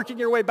to start working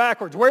your way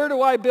backwards. Where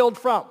do I build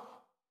from?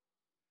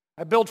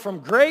 I build from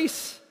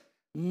grace,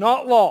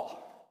 not law.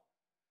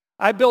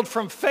 I build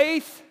from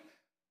faith,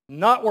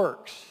 not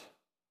works.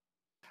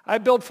 I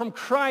build from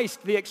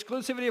Christ, the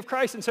exclusivity of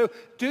Christ. And so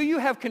do you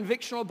have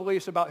convictional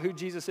beliefs about who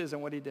Jesus is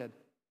and what he did?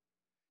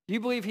 Do you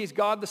believe he's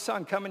God the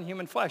Son come in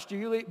human flesh? Do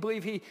you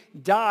believe he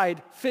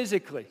died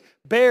physically,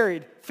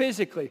 buried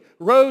physically,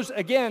 rose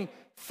again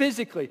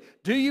physically?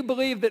 Do you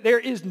believe that there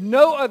is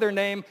no other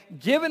name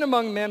given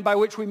among men by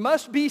which we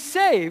must be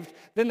saved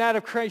than that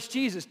of Christ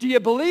Jesus? Do you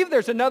believe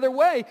there's another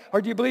way,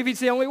 or do you believe he's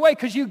the only way?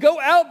 Because you go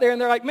out there and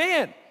they're like,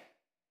 man,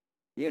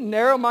 you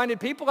narrow-minded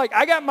people, like,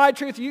 I got my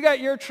truth, you got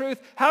your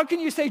truth. How can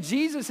you say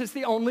Jesus is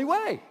the only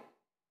way?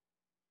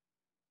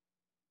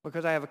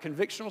 Because I have a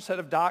convictional set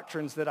of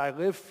doctrines that I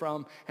live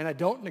from and I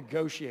don't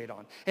negotiate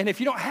on. And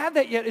if you don't have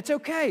that yet, it's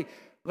okay.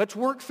 Let's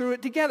work through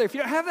it together. If you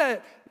don't have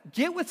that,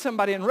 get with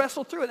somebody and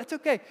wrestle through it. That's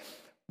okay.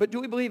 But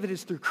do we believe it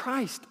is through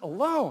Christ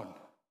alone?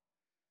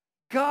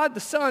 God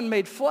the Son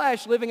made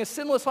flesh, living a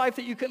sinless life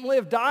that you can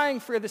live, dying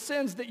for the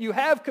sins that you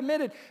have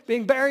committed,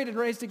 being buried and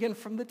raised again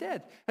from the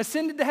dead,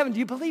 ascended to heaven. Do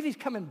you believe he's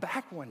coming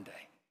back one day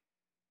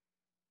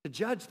to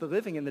judge the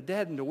living and the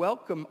dead and to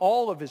welcome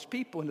all of his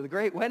people into the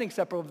great wedding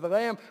supper of the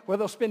Lamb where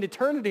they'll spend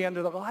eternity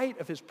under the light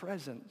of his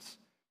presence?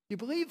 Do you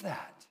believe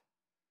that?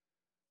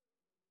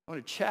 I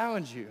want to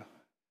challenge you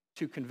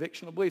to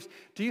convictional beliefs.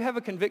 Do you have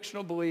a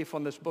convictional belief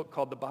on this book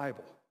called the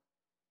Bible?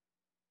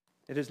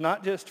 It is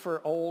not just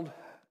for old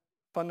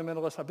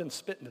fundamentalists. I've been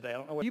spitting today. I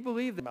don't know what you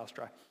believe the mouth's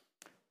dry.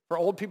 For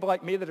old people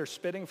like me that are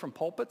spitting from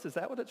pulpits, is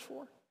that what it's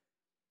for?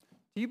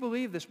 Do you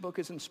believe this book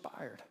is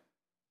inspired?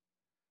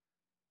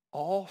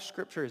 All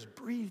Scripture is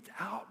breathed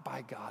out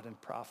by God and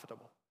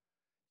profitable.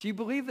 Do you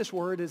believe this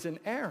word is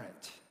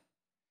inerrant?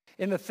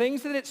 In the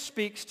things that it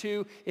speaks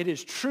to, it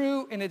is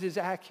true and it is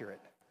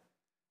accurate.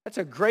 That's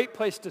a great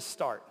place to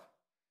start.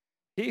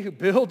 He who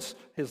builds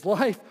his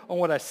life on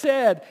what I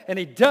said and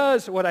he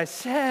does what I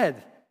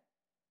said,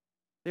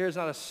 there is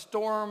not a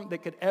storm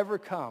that could ever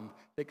come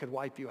that could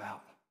wipe you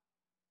out.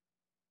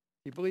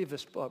 You believe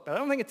this book. But I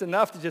don't think it's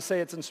enough to just say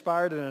it's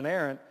inspired and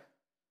inerrant.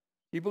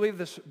 You believe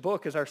this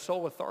book is our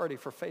sole authority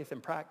for faith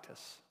and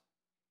practice.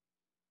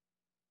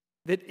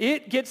 That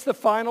it gets the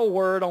final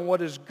word on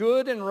what is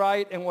good and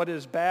right and what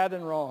is bad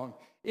and wrong.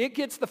 It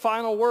gets the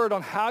final word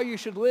on how you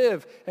should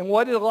live and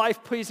what a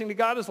life pleasing to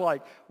God is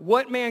like,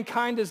 what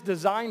mankind is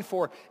designed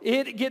for.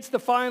 It gets the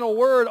final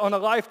word on a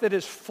life that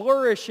is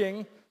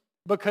flourishing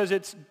because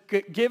it's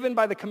given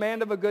by the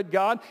command of a good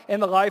God, and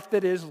the life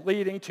that is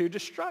leading to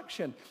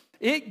destruction.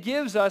 It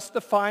gives us the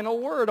final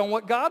word on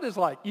what God is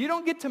like. You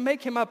don't get to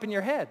make him up in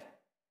your head.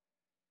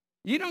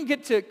 You don't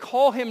get to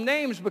call him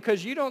names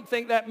because you don't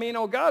think that mean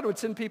old God would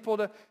send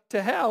people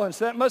to hell, and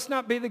so that must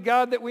not be the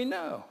God that we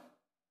know.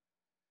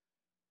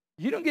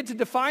 You don't get to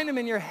define him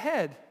in your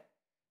head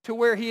to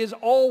where he is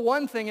all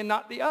one thing and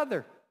not the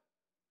other.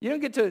 You don't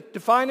get to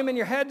define him in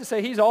your head to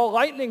say he's all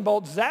lightning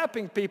bolts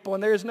zapping people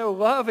and there's no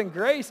love and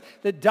grace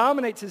that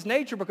dominates his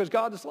nature because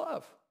God is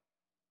love.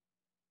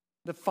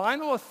 The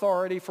final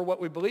authority for what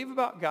we believe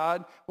about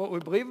God, what we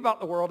believe about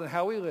the world and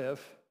how we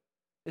live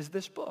is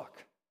this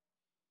book.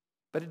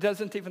 But it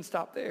doesn't even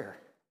stop there.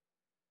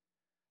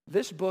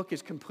 This book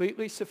is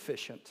completely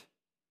sufficient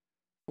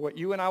for what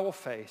you and I will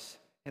face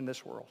in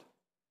this world.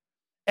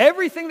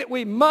 Everything that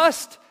we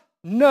must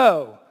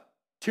know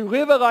to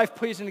live a life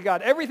pleasing to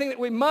God. Everything that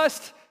we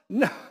must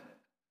know.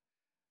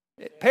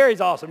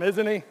 Perry's awesome,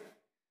 isn't he?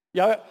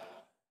 Yeah.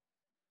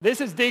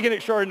 This is deacon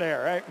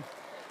extraordinaire, right?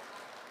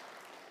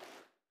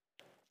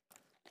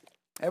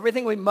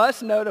 Everything we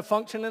must know to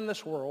function in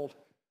this world,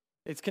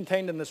 it's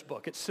contained in this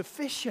book. It's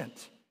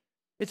sufficient.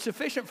 It's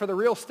sufficient for the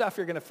real stuff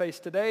you're going to face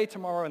today,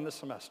 tomorrow, and this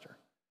semester.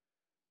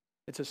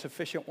 It's a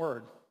sufficient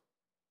word.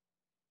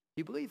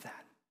 You believe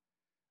that?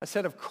 A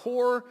set of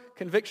core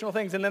convictional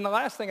things. And then the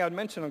last thing I would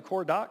mention on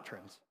core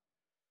doctrines.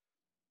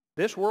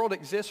 This world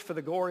exists for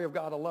the glory of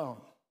God alone.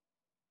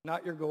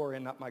 Not your glory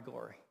and not my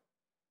glory.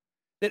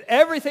 That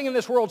everything in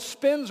this world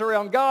spins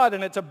around God,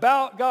 and it's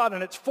about God,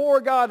 and it's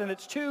for God, and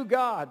it's to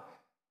God.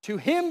 To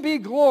him be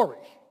glory.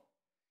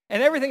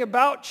 And everything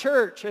about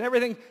church, and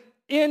everything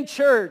in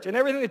church, and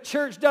everything the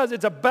church does,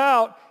 it's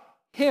about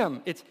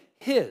him. It's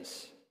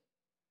his.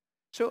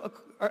 So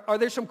are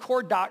there some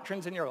core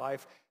doctrines in your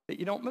life that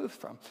you don't move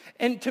from?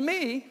 And to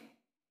me,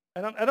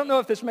 I don't know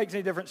if this makes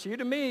any difference to you.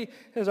 To me,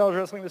 as I was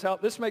wrestling this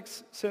out, this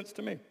makes sense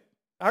to me.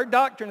 Our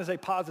doctrine is a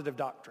positive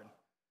doctrine.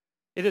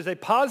 It is a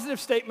positive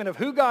statement of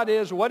who God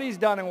is, what he's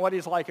done, and what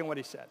he's like, and what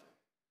he said.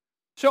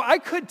 So I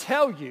could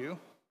tell you,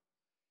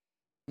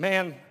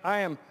 man, I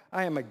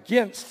am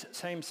against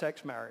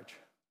same-sex marriage.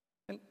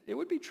 And it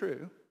would be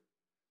true.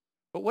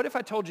 But what if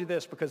I told you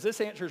this? Because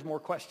this answers more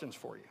questions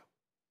for you.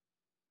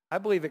 I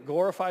believe it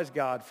glorifies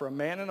God for a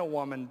man and a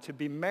woman to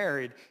be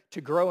married,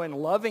 to grow in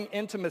loving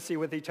intimacy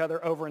with each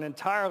other over an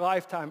entire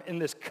lifetime in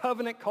this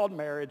covenant called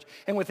marriage.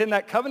 And within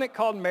that covenant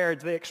called marriage,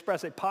 they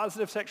express a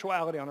positive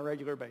sexuality on a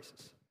regular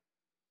basis.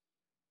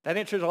 That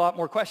answers a lot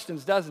more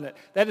questions, doesn't it?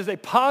 That is a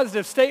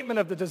positive statement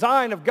of the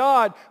design of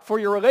God for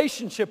your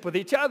relationship with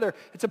each other.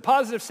 It's a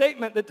positive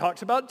statement that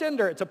talks about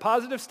gender. It's a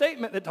positive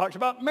statement that talks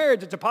about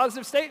marriage. It's a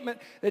positive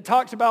statement that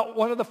talks about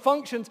one of the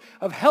functions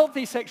of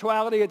healthy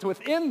sexuality. It's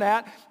within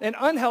that, and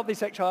unhealthy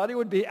sexuality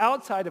would be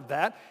outside of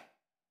that.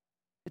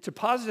 It's a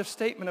positive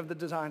statement of the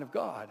design of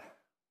God.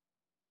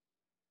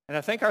 And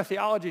I think our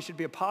theology should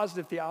be a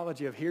positive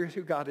theology of here's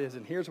who God is,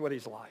 and here's what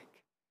he's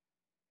like,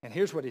 and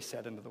here's what he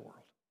said into the world.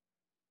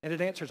 And it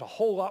answers a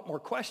whole lot more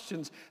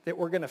questions that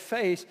we're going to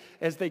face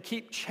as they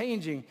keep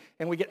changing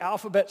and we get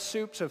alphabet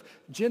soups of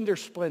gender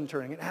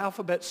splintering and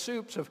alphabet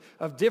soups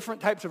of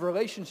different types of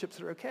relationships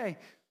that are okay.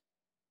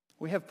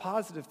 We have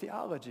positive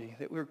theology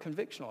that we're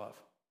convictional of.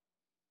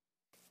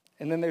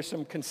 And then there's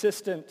some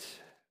consistent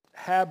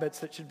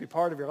habits that should be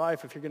part of your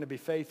life if you're going to be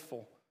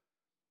faithful.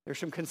 There's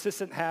some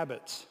consistent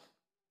habits.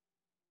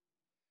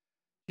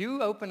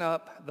 You open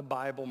up the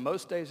Bible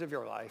most days of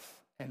your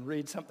life and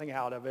read something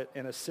out of it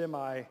in a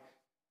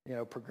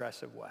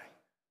progressive way.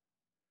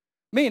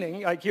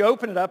 Meaning, like you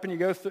open it up and you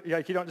go through,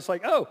 like you don't just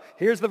like, oh,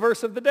 here's the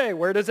verse of the day.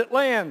 Where does it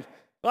land?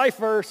 Life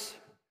verse.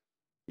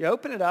 You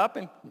open it up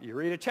and you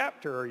read a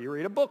chapter or you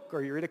read a book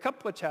or you read a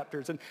couple of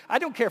chapters. And I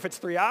don't care if it's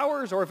 3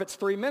 hours or if it's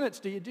 3 minutes.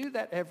 Do you do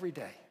that every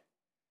day?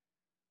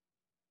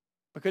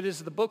 Because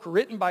it's the book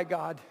written by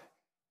God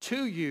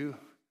to you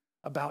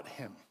about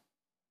him.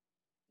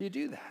 Do you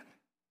do that?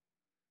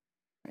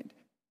 Right?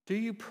 Do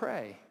you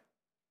pray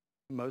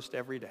most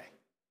every day?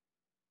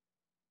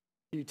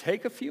 You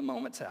take a few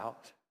moments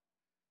out,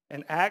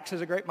 and Acts is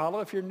a great model.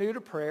 If you're new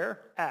to prayer,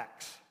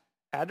 Acts,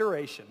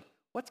 adoration.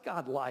 What's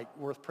God like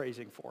worth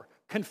praising for?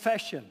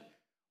 Confession.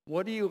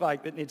 What do you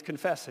like that needs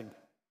confessing?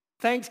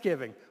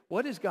 Thanksgiving.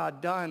 What has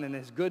God done in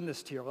his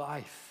goodness to your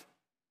life?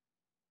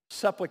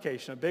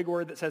 Supplication, a big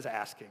word that says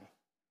asking.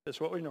 This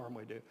is what we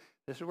normally do.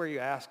 This is where you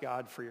ask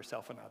God for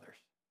yourself and others.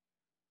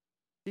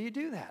 Do you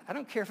do that? I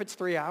don't care if it's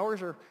 3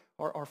 hours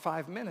or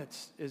 5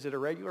 minutes. Is it a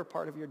regular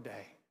part of your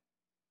day?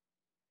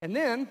 And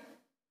then,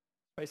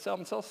 may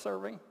sound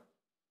self-serving,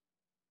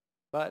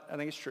 but I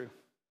think it's true.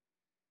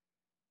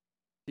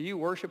 Do you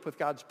worship with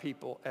God's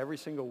people every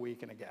single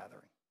week in a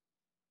gathering?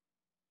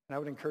 And I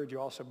would encourage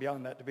you also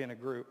beyond that to be in a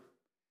group.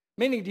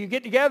 Meaning, do you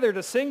get together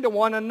to sing to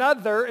one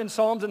another in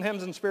psalms and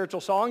hymns and spiritual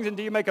songs? And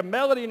do you make a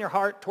melody in your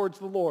heart towards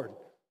the Lord?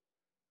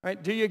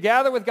 Right? Do you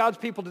gather with God's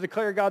people to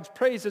declare God's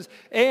praises?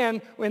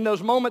 And in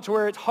those moments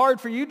where it's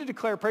hard for you to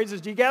declare praises,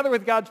 do you gather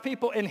with God's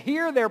people and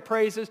hear their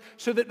praises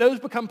so that those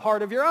become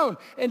part of your own?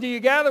 And do you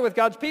gather with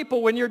God's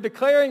people when you're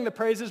declaring the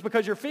praises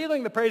because you're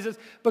feeling the praises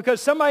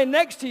because somebody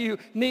next to you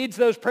needs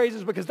those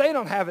praises because they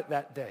don't have it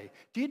that day?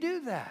 Do you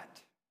do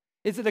that?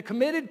 Is it a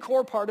committed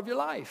core part of your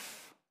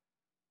life?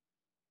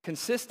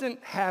 Consistent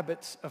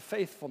habits of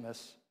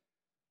faithfulness.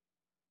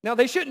 Now,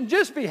 they shouldn't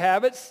just be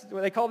habits.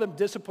 They call them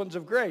disciplines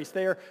of grace.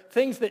 They are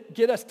things that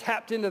get us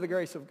tapped into the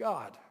grace of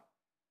God.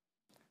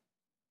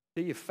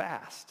 Do you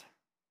fast?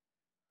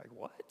 Like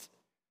what?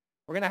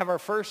 We're going to have our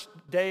first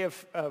day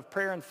of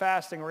prayer and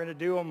fasting. We're going to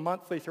do them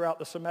monthly throughout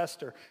the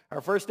semester. Our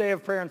first day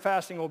of prayer and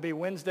fasting will be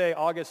Wednesday,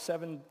 August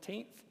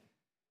 17th,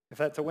 if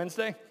that's a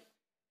Wednesday.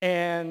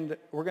 And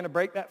we're going to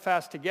break that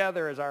fast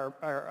together as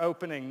our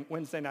opening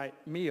Wednesday night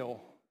meal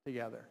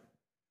together.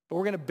 But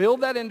we're going to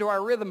build that into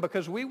our rhythm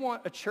because we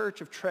want a church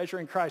of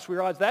treasuring Christ. We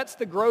realize that's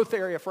the growth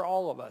area for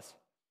all of us.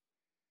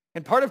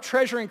 And part of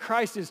treasuring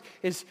Christ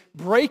is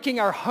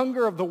breaking our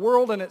hunger of the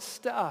world and its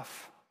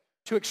stuff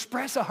to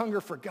express a hunger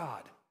for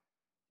God,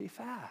 be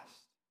fast.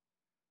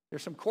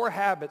 There's some core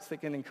habits that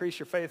can increase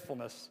your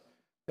faithfulness.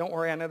 Don't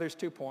worry, I know there's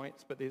 2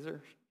 points, but these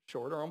are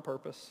shorter on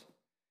purpose.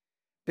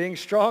 Being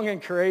strong and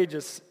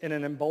courageous in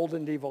an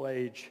emboldened evil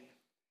age.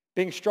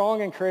 Being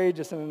strong and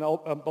courageous in an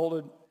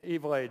emboldened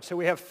evil age. So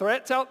we have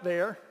threats out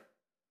there.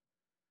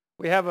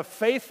 We have a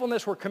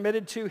faithfulness we're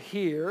committed to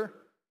here.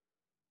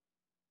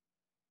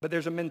 But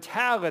there's a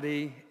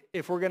mentality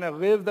if we're going to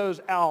live those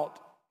out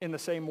in the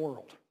same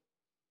world.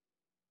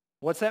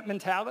 What's that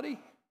mentality?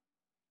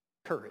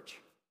 Courage.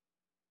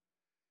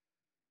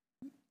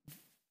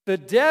 The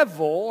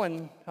devil,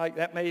 and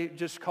that may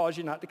just cause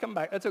you not to come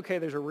back. That's okay.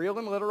 There's a real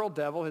and literal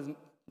devil.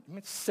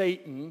 It's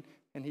Satan,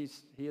 and he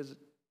is a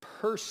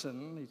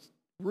person. He's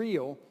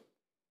real.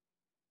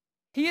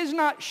 He is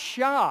not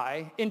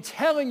shy in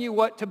telling you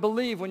what to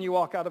believe when you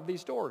walk out of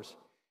these doors.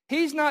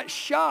 He's not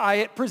shy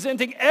at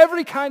presenting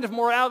every kind of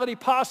morality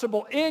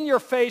possible in your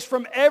face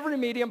from every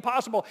medium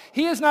possible.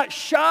 He is not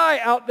shy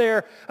out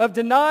there of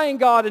denying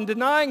God and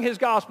denying his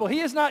gospel. He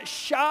is not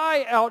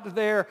shy out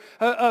there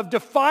of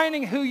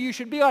defining who you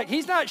should be like.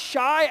 He's not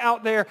shy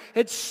out there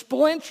at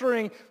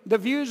splintering the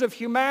views of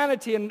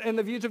humanity and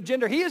the views of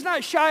gender. He is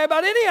not shy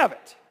about any of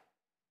it.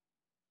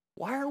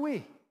 Why are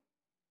we?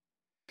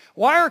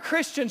 Why are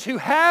Christians who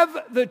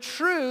have the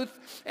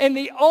truth and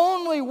the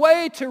only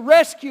way to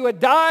rescue a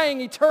dying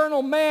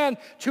eternal man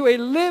to a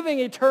living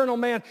eternal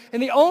man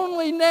and the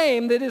only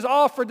name that is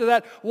offered to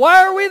that,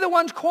 why are we the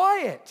ones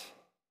quiet?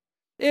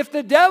 If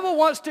the devil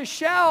wants to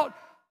shout,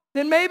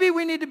 then maybe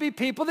we need to be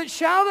people that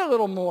shout a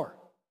little more.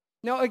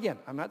 Now again,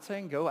 I'm not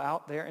saying go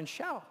out there and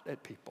shout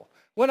at people.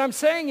 What I'm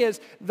saying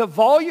is the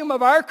volume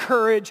of our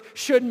courage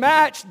should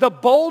match the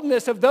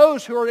boldness of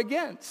those who are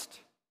against.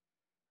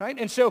 Right?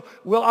 And so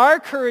will our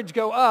courage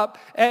go up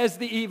as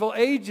the evil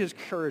age's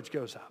courage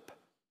goes up?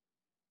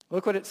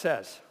 Look what it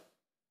says.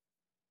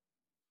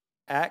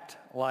 Act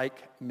like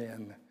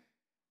men.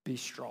 Be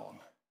strong.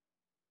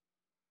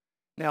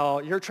 Now,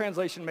 your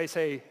translation may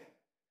say,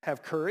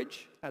 have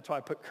courage. That's why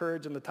I put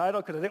courage in the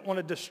title, because I didn't want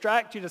to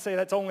distract you to say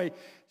that's only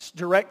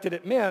directed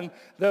at men,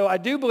 though I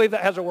do believe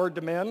that has a word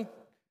to men.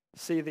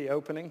 See the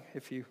opening.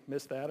 If you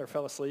missed that or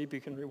fell asleep, you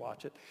can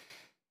rewatch it.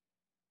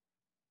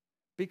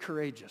 Be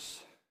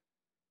courageous.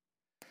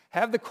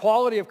 Have the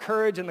quality of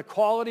courage and the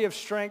quality of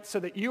strength so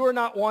that you are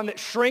not one that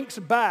shrinks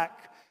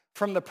back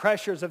from the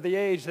pressures of the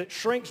age, that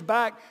shrinks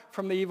back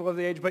from the evil of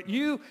the age, but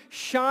you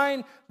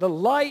shine the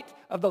light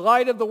of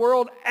the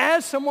world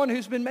as someone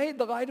who's been made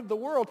the light of the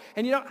world,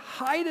 and you don't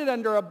hide it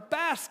under a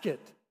basket,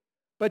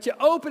 but you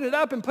open it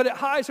up and put it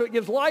high so it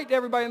gives light to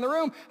everybody in the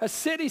room. A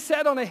city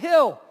set on a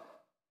hill.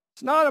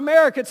 It's not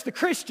America, it's the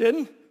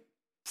Christian.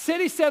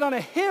 City set on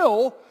a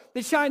hill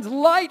that shines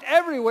light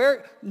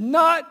everywhere,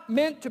 not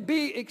meant to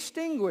be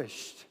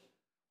extinguished.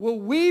 Will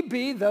we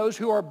be those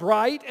who are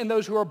bright and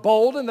those who are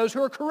bold and those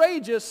who are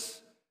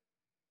courageous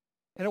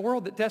in a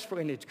world that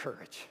desperately needs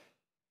courage?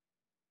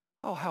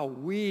 Oh, how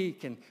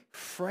weak and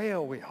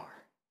frail we are.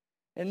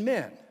 And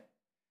men,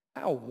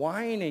 how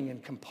whining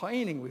and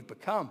complaining we've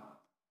become.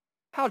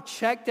 How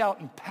checked out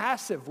and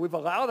passive we've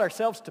allowed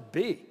ourselves to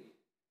be.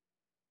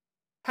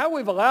 How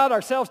we've allowed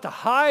ourselves to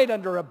hide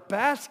under a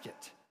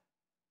basket.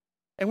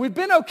 And we've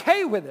been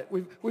okay with it.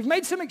 We've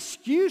made some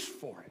excuse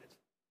for it.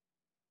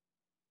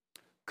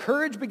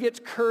 Courage begets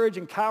courage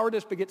and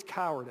cowardice begets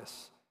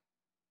cowardice.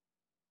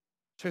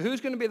 So who's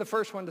going to be the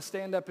first one to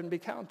stand up and be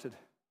counted?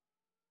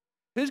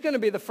 Who's going to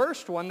be the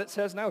first one that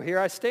says, no, here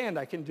I stand,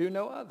 I can do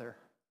no other?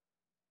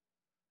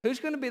 Who's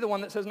going to be the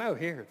one that says, no,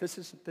 here, this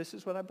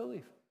is what I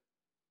believe?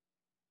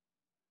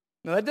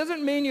 Now that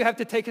doesn't mean you have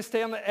to take a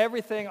stand on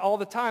everything all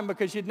the time,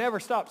 because you'd never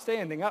stop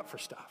standing up for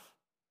stuff.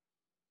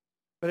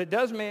 But it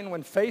does mean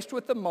when faced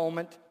with the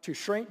moment to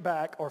shrink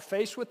back or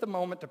faced with the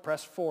moment to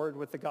press forward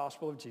with the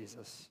gospel of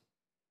Jesus,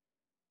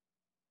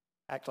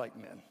 act like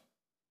men.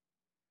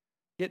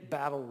 Get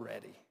battle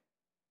ready.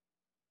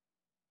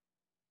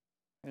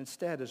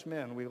 Instead, as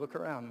men, we look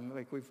around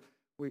and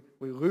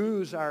we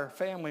lose our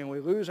family and we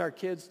lose our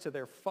kids to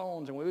their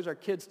phones and we lose our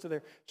kids to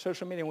their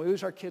social media and we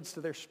lose our kids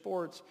to their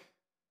sports.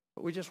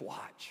 But we just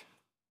watch.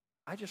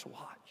 I just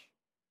watch.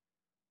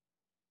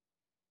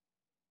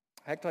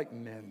 Act like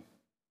men.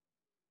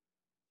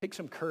 Take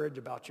some courage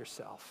about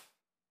yourself.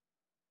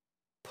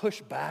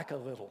 Push back a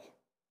little.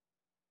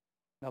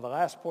 Now the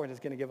last point is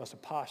going to give us a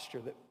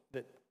posture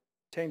that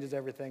changes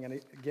everything.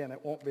 And again, it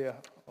won't be a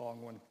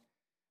long one.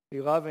 Be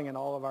loving in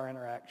all of our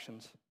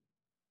interactions.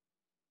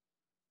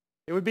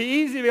 It would be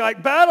easy to be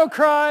like, battle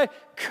cry,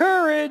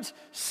 courage,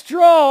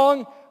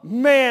 strong.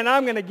 Man,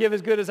 I'm going to give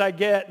as good as I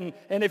get.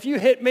 And if you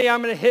hit me,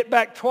 I'm going to hit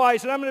back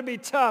twice. And I'm going to be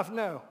tough.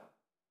 No.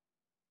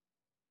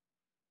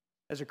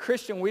 As a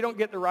Christian, we don't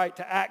get the right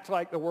to act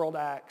like the world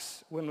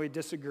acts when we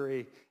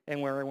disagree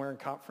and when we're in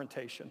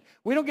confrontation.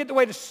 We don't get the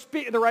right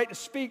to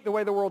speak the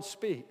way the world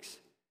speaks.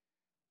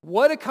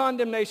 What a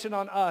condemnation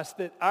on us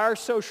that our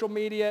social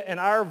media and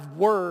our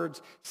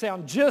words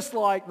sound just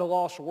like the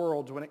lost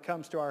worlds when it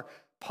comes to our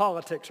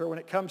politics or when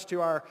it comes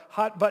to our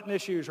hot button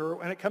issues or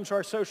when it comes to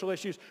our social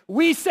issues.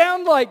 We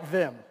sound like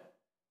them.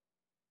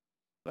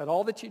 Let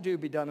all that you do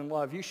be done in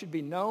love. You should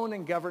be known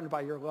and governed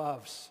by your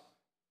loves.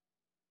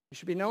 You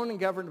should be known and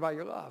governed by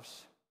your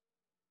loves.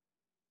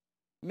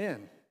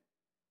 Men,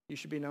 you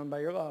should be known by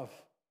your love.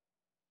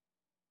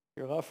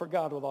 Your love for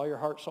God with all your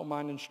heart, soul,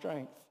 mind, and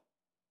strength.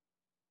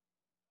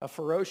 A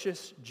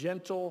ferocious,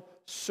 gentle,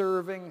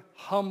 serving,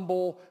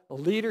 humble,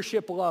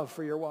 leadership love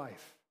for your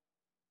wife.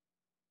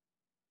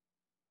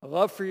 A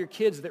love for your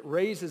kids that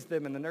raises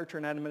them in the nurture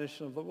and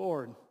admonition of the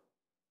Lord.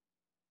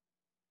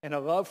 And a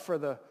love for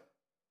the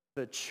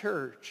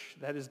church,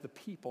 that is the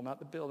people, not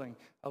the building.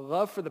 A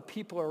love for the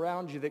people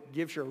around you that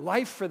gives your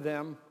life for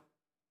them.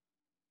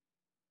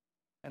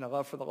 And a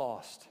love for the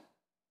lost.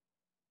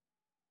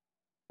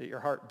 That your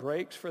heart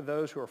breaks for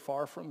those who are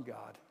far from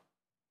God.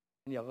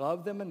 And you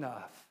love them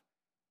enough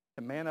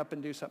to man up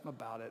and do something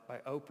about it by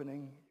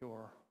opening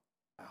your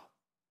mouth.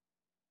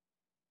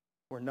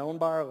 We're known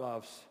by our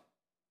loves.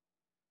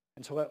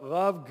 And so let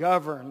love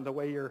govern the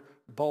way you're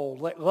bold.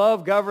 Let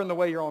love govern the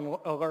way you're on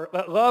alert.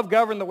 Let love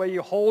govern the way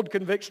you hold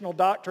convictional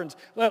doctrines.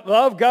 Let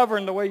love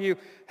govern the way you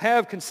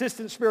have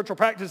consistent spiritual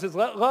practices.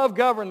 Let love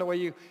govern the way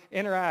you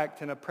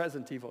interact in a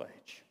present evil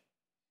age.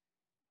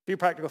 A few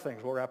practical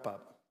things. We'll wrap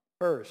up.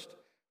 First,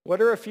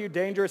 what are a few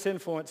dangerous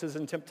influences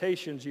and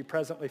temptations you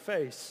presently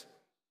face?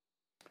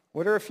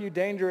 What are a few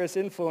dangerous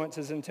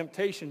influences and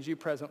temptations you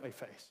presently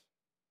face?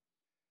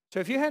 So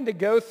if you had to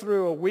go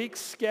through a week's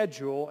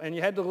schedule and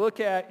you had to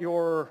look at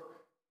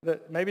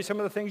maybe some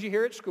of the things you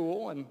hear at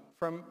school and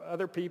from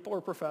other people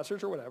or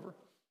professors or whatever,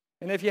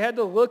 and if you had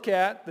to look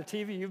at the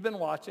TV you've been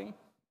watching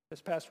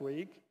this past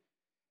week,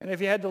 and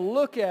if you had to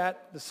look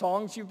at the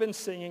songs you've been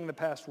singing the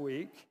past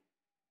week,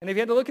 and if you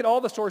had to look at all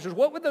the sources,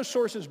 what would those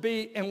sources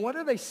be and what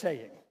are they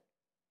saying?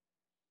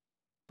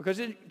 Because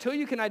until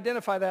you can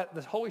identify that,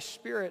 the Holy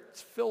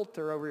Spirit's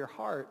filter over your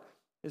heart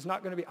is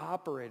not going to be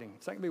operating.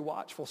 It's not going to be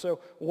watchful.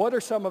 So what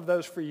are some of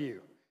those for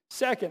you?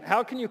 Second,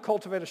 how can you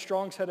cultivate a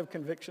strong set of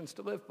convictions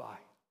to live by?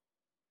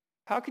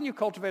 How can you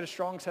cultivate a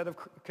strong set of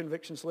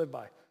convictions to live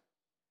by?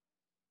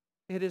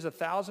 It is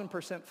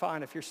 1,000%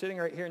 fine if you're sitting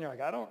right here and you're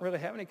like, I don't really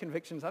have any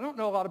convictions. I don't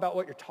know a lot about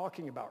what you're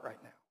talking about right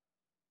now.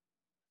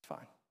 It's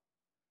fine.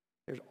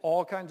 There's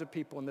all kinds of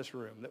people in this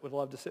room that would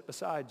love to sit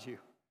beside you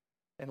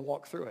and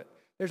walk through it.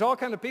 There's all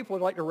kinds of people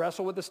who would like to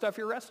wrestle with the stuff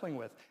you're wrestling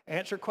with,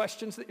 answer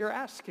questions that you're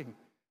asking,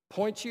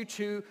 point you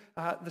to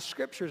the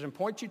scriptures and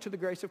point you to the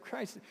grace of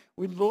Christ.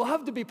 We'd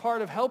love to be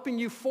part of helping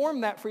you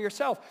form that for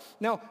yourself.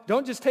 Now,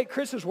 don't just take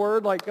Chris's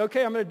word like,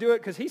 okay, I'm going to do it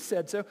because he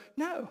said so.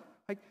 No,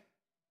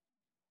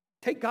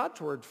 take God's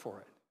word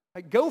for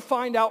it. Go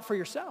find out for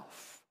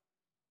yourself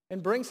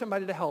and bring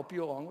somebody to help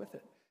you along with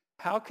it.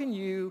 How can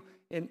you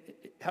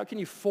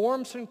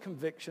form some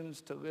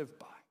convictions to live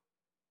by?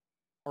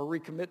 Or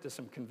recommit to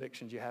some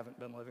convictions you haven't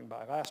been living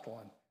by. Last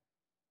one.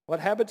 What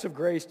habits of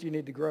grace do you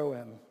need to grow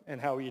in and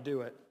how will you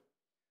do it?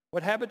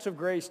 What habits of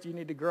grace do you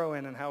need to grow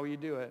in and how will you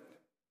do it?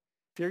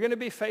 If you're going to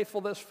be faithful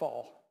this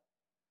fall,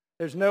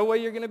 there's no way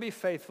you're going to be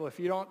faithful if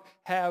you don't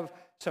have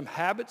some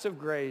habits of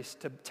grace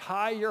to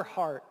tie your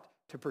heart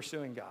to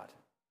pursuing God.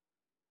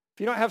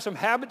 If you don't have some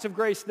habits of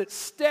grace that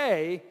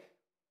stay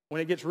when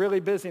it gets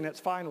really busy and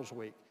it's finals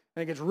week.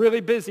 When it gets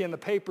really busy and the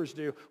papers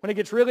do. When it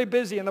gets really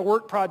busy and the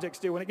work projects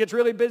do. When it gets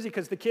really busy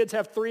because the kids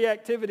have 3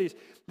 activities.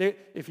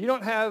 If you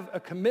don't have a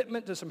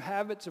commitment to some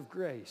habits of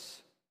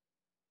grace,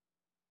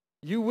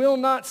 you will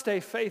not stay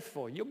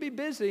faithful. You'll be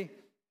busy.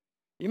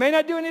 You may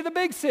not do any of the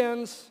big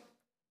sins,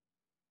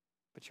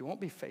 but you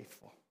won't be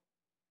faithful.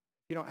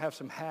 You don't have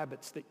some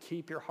habits that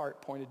keep your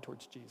heart pointed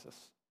towards Jesus.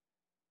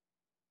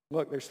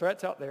 Look, there's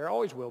threats out there.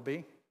 Always will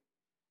be.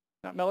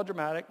 Not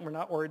melodramatic. We're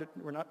not worried.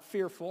 We're not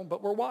fearful,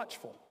 but we're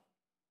watchful.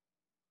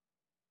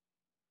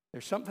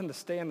 There's something to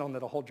stand on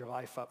that'll hold your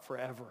life up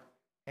forever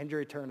and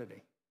your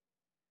eternity.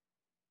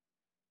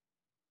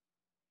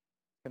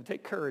 It's going to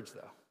take courage,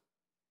 though.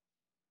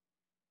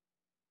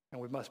 And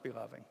we must be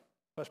loving.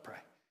 Let's pray.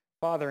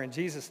 Father, in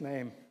Jesus'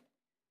 name,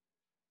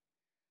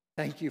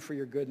 thank you for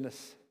your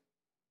goodness.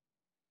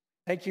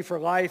 Thank you for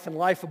life and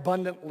life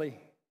abundantly.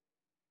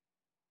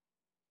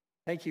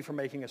 Thank you for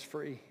making us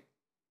free.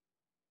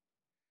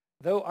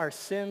 Though our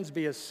sins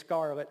be as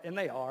scarlet, and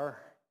they are,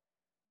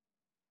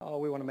 oh,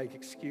 we want to make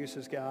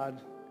excuses, God.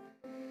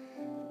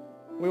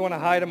 We want to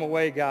hide them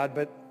away, God,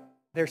 but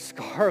they're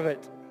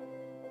scarlet.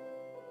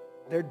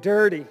 They're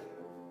dirty.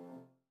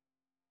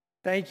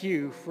 Thank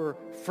you for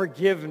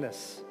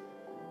forgiveness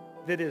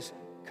that is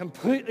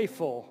completely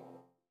full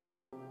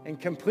and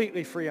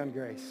completely free on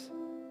grace.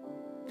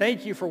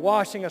 Thank you for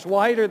washing us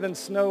whiter than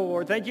snow,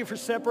 Lord. Thank you for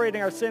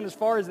separating our sin as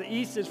far as the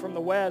east is from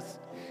the west.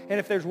 And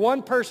if there's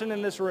one person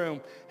in this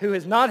room who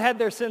has not had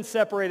their sins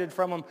separated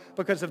from them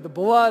because of the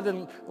blood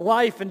and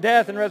life and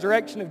death and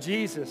resurrection of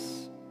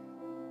Jesus,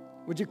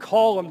 would you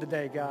call them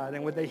today, God,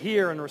 and would they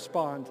hear and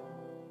respond?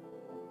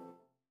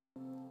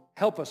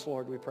 Help us,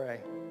 Lord, we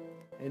pray.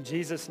 In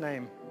Jesus'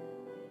 name,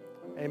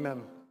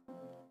 amen.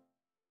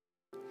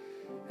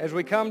 As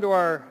we come to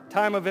our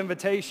time of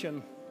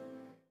invitation,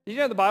 did you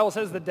know the Bible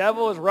says the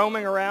devil is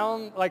roaming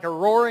around like a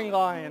roaring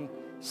lion,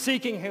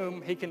 seeking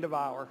whom he can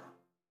devour?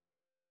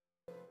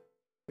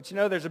 But you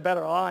know there's a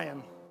better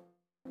lion.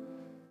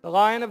 The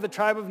Lion of the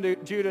tribe of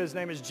Judah, his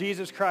name is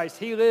Jesus Christ.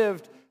 He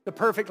lived the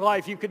perfect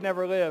life you could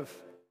never live.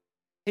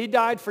 He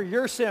died for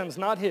your sins,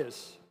 not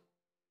his.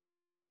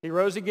 He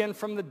rose again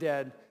from the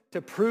dead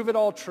to prove it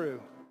all true.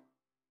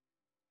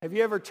 Have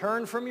you ever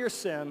turned from your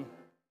sin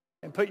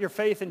and put your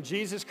faith in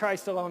Jesus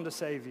Christ alone to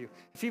save you?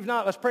 If you've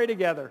not, let's pray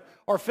together.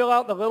 Or fill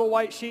out the little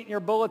white sheet in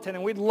your bulletin,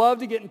 and we'd love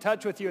to get in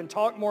touch with you and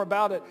talk more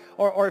about it.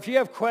 Or if you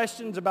have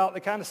questions about the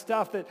kind of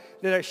stuff that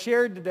I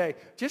shared today,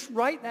 just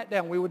write that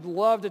down. We would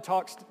love to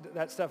talk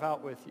that stuff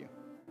out with you.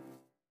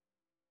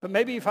 But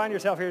maybe you find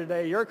yourself here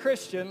today, you're a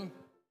Christian,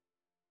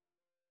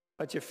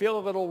 but you feel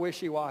a little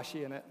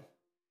wishy-washy in it.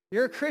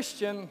 You're a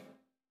Christian,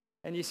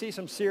 and you see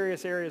some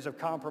serious areas of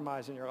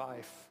compromise in your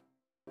life.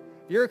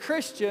 You're a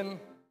Christian,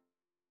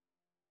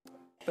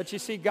 but you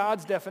see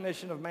God's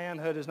definition of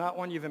manhood is not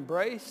one you've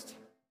embraced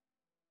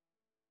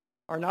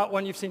or not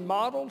one you've seen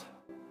modeled,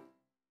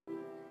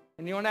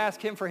 and you want to ask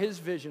him for his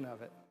vision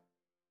of it.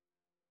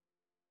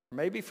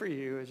 Maybe for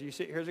you, as you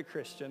sit here as a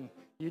Christian,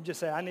 you just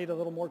say, I need a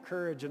little more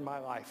courage in my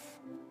life.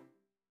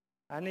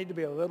 I need to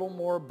be a little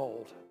more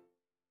bold.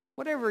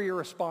 Whatever your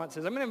response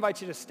is, I'm going to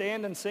invite you to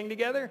stand and sing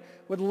together.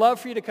 Would love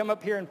for you to come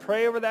up here and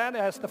pray over that,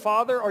 ask the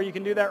Father, or you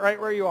can do that right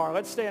where you are.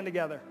 Let's stand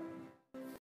together.